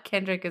God.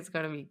 Kendrick is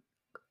going to be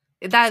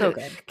so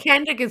good.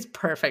 Kendrick is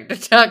perfect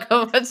to talk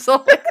about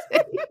Salt Lake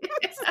City.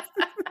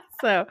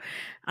 So,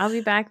 I'll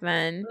be back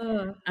then.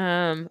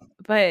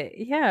 But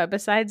yeah,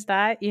 besides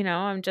that,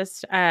 I'm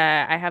just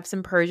I have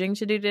some purging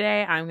to do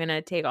today. I'm going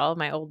to take all of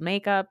my old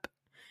makeup,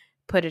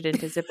 put it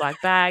into Ziploc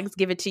bags,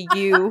 give it to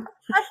you.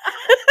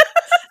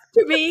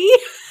 To me.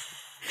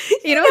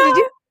 Did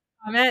you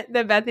comment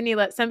that Bethany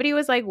somebody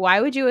was like, why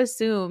would you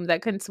assume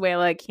that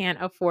Consuela can't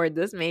afford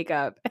this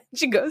makeup? And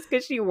she goes,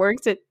 because she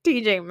works at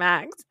TJ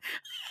Maxx.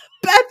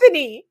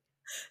 Bethany,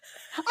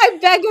 I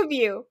beg of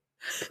you,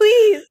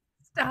 please.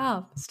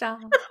 Stop. Stop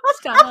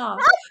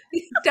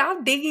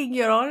digging.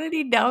 You're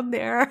already down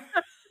there.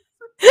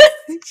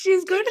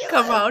 She's going to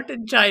come out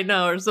in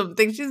China or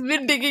something. She's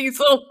been digging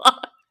so long.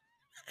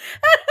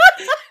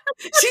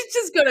 She's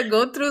just going to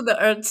go through the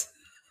earth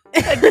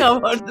and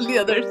come out on the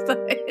other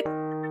side.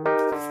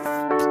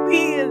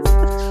 Please.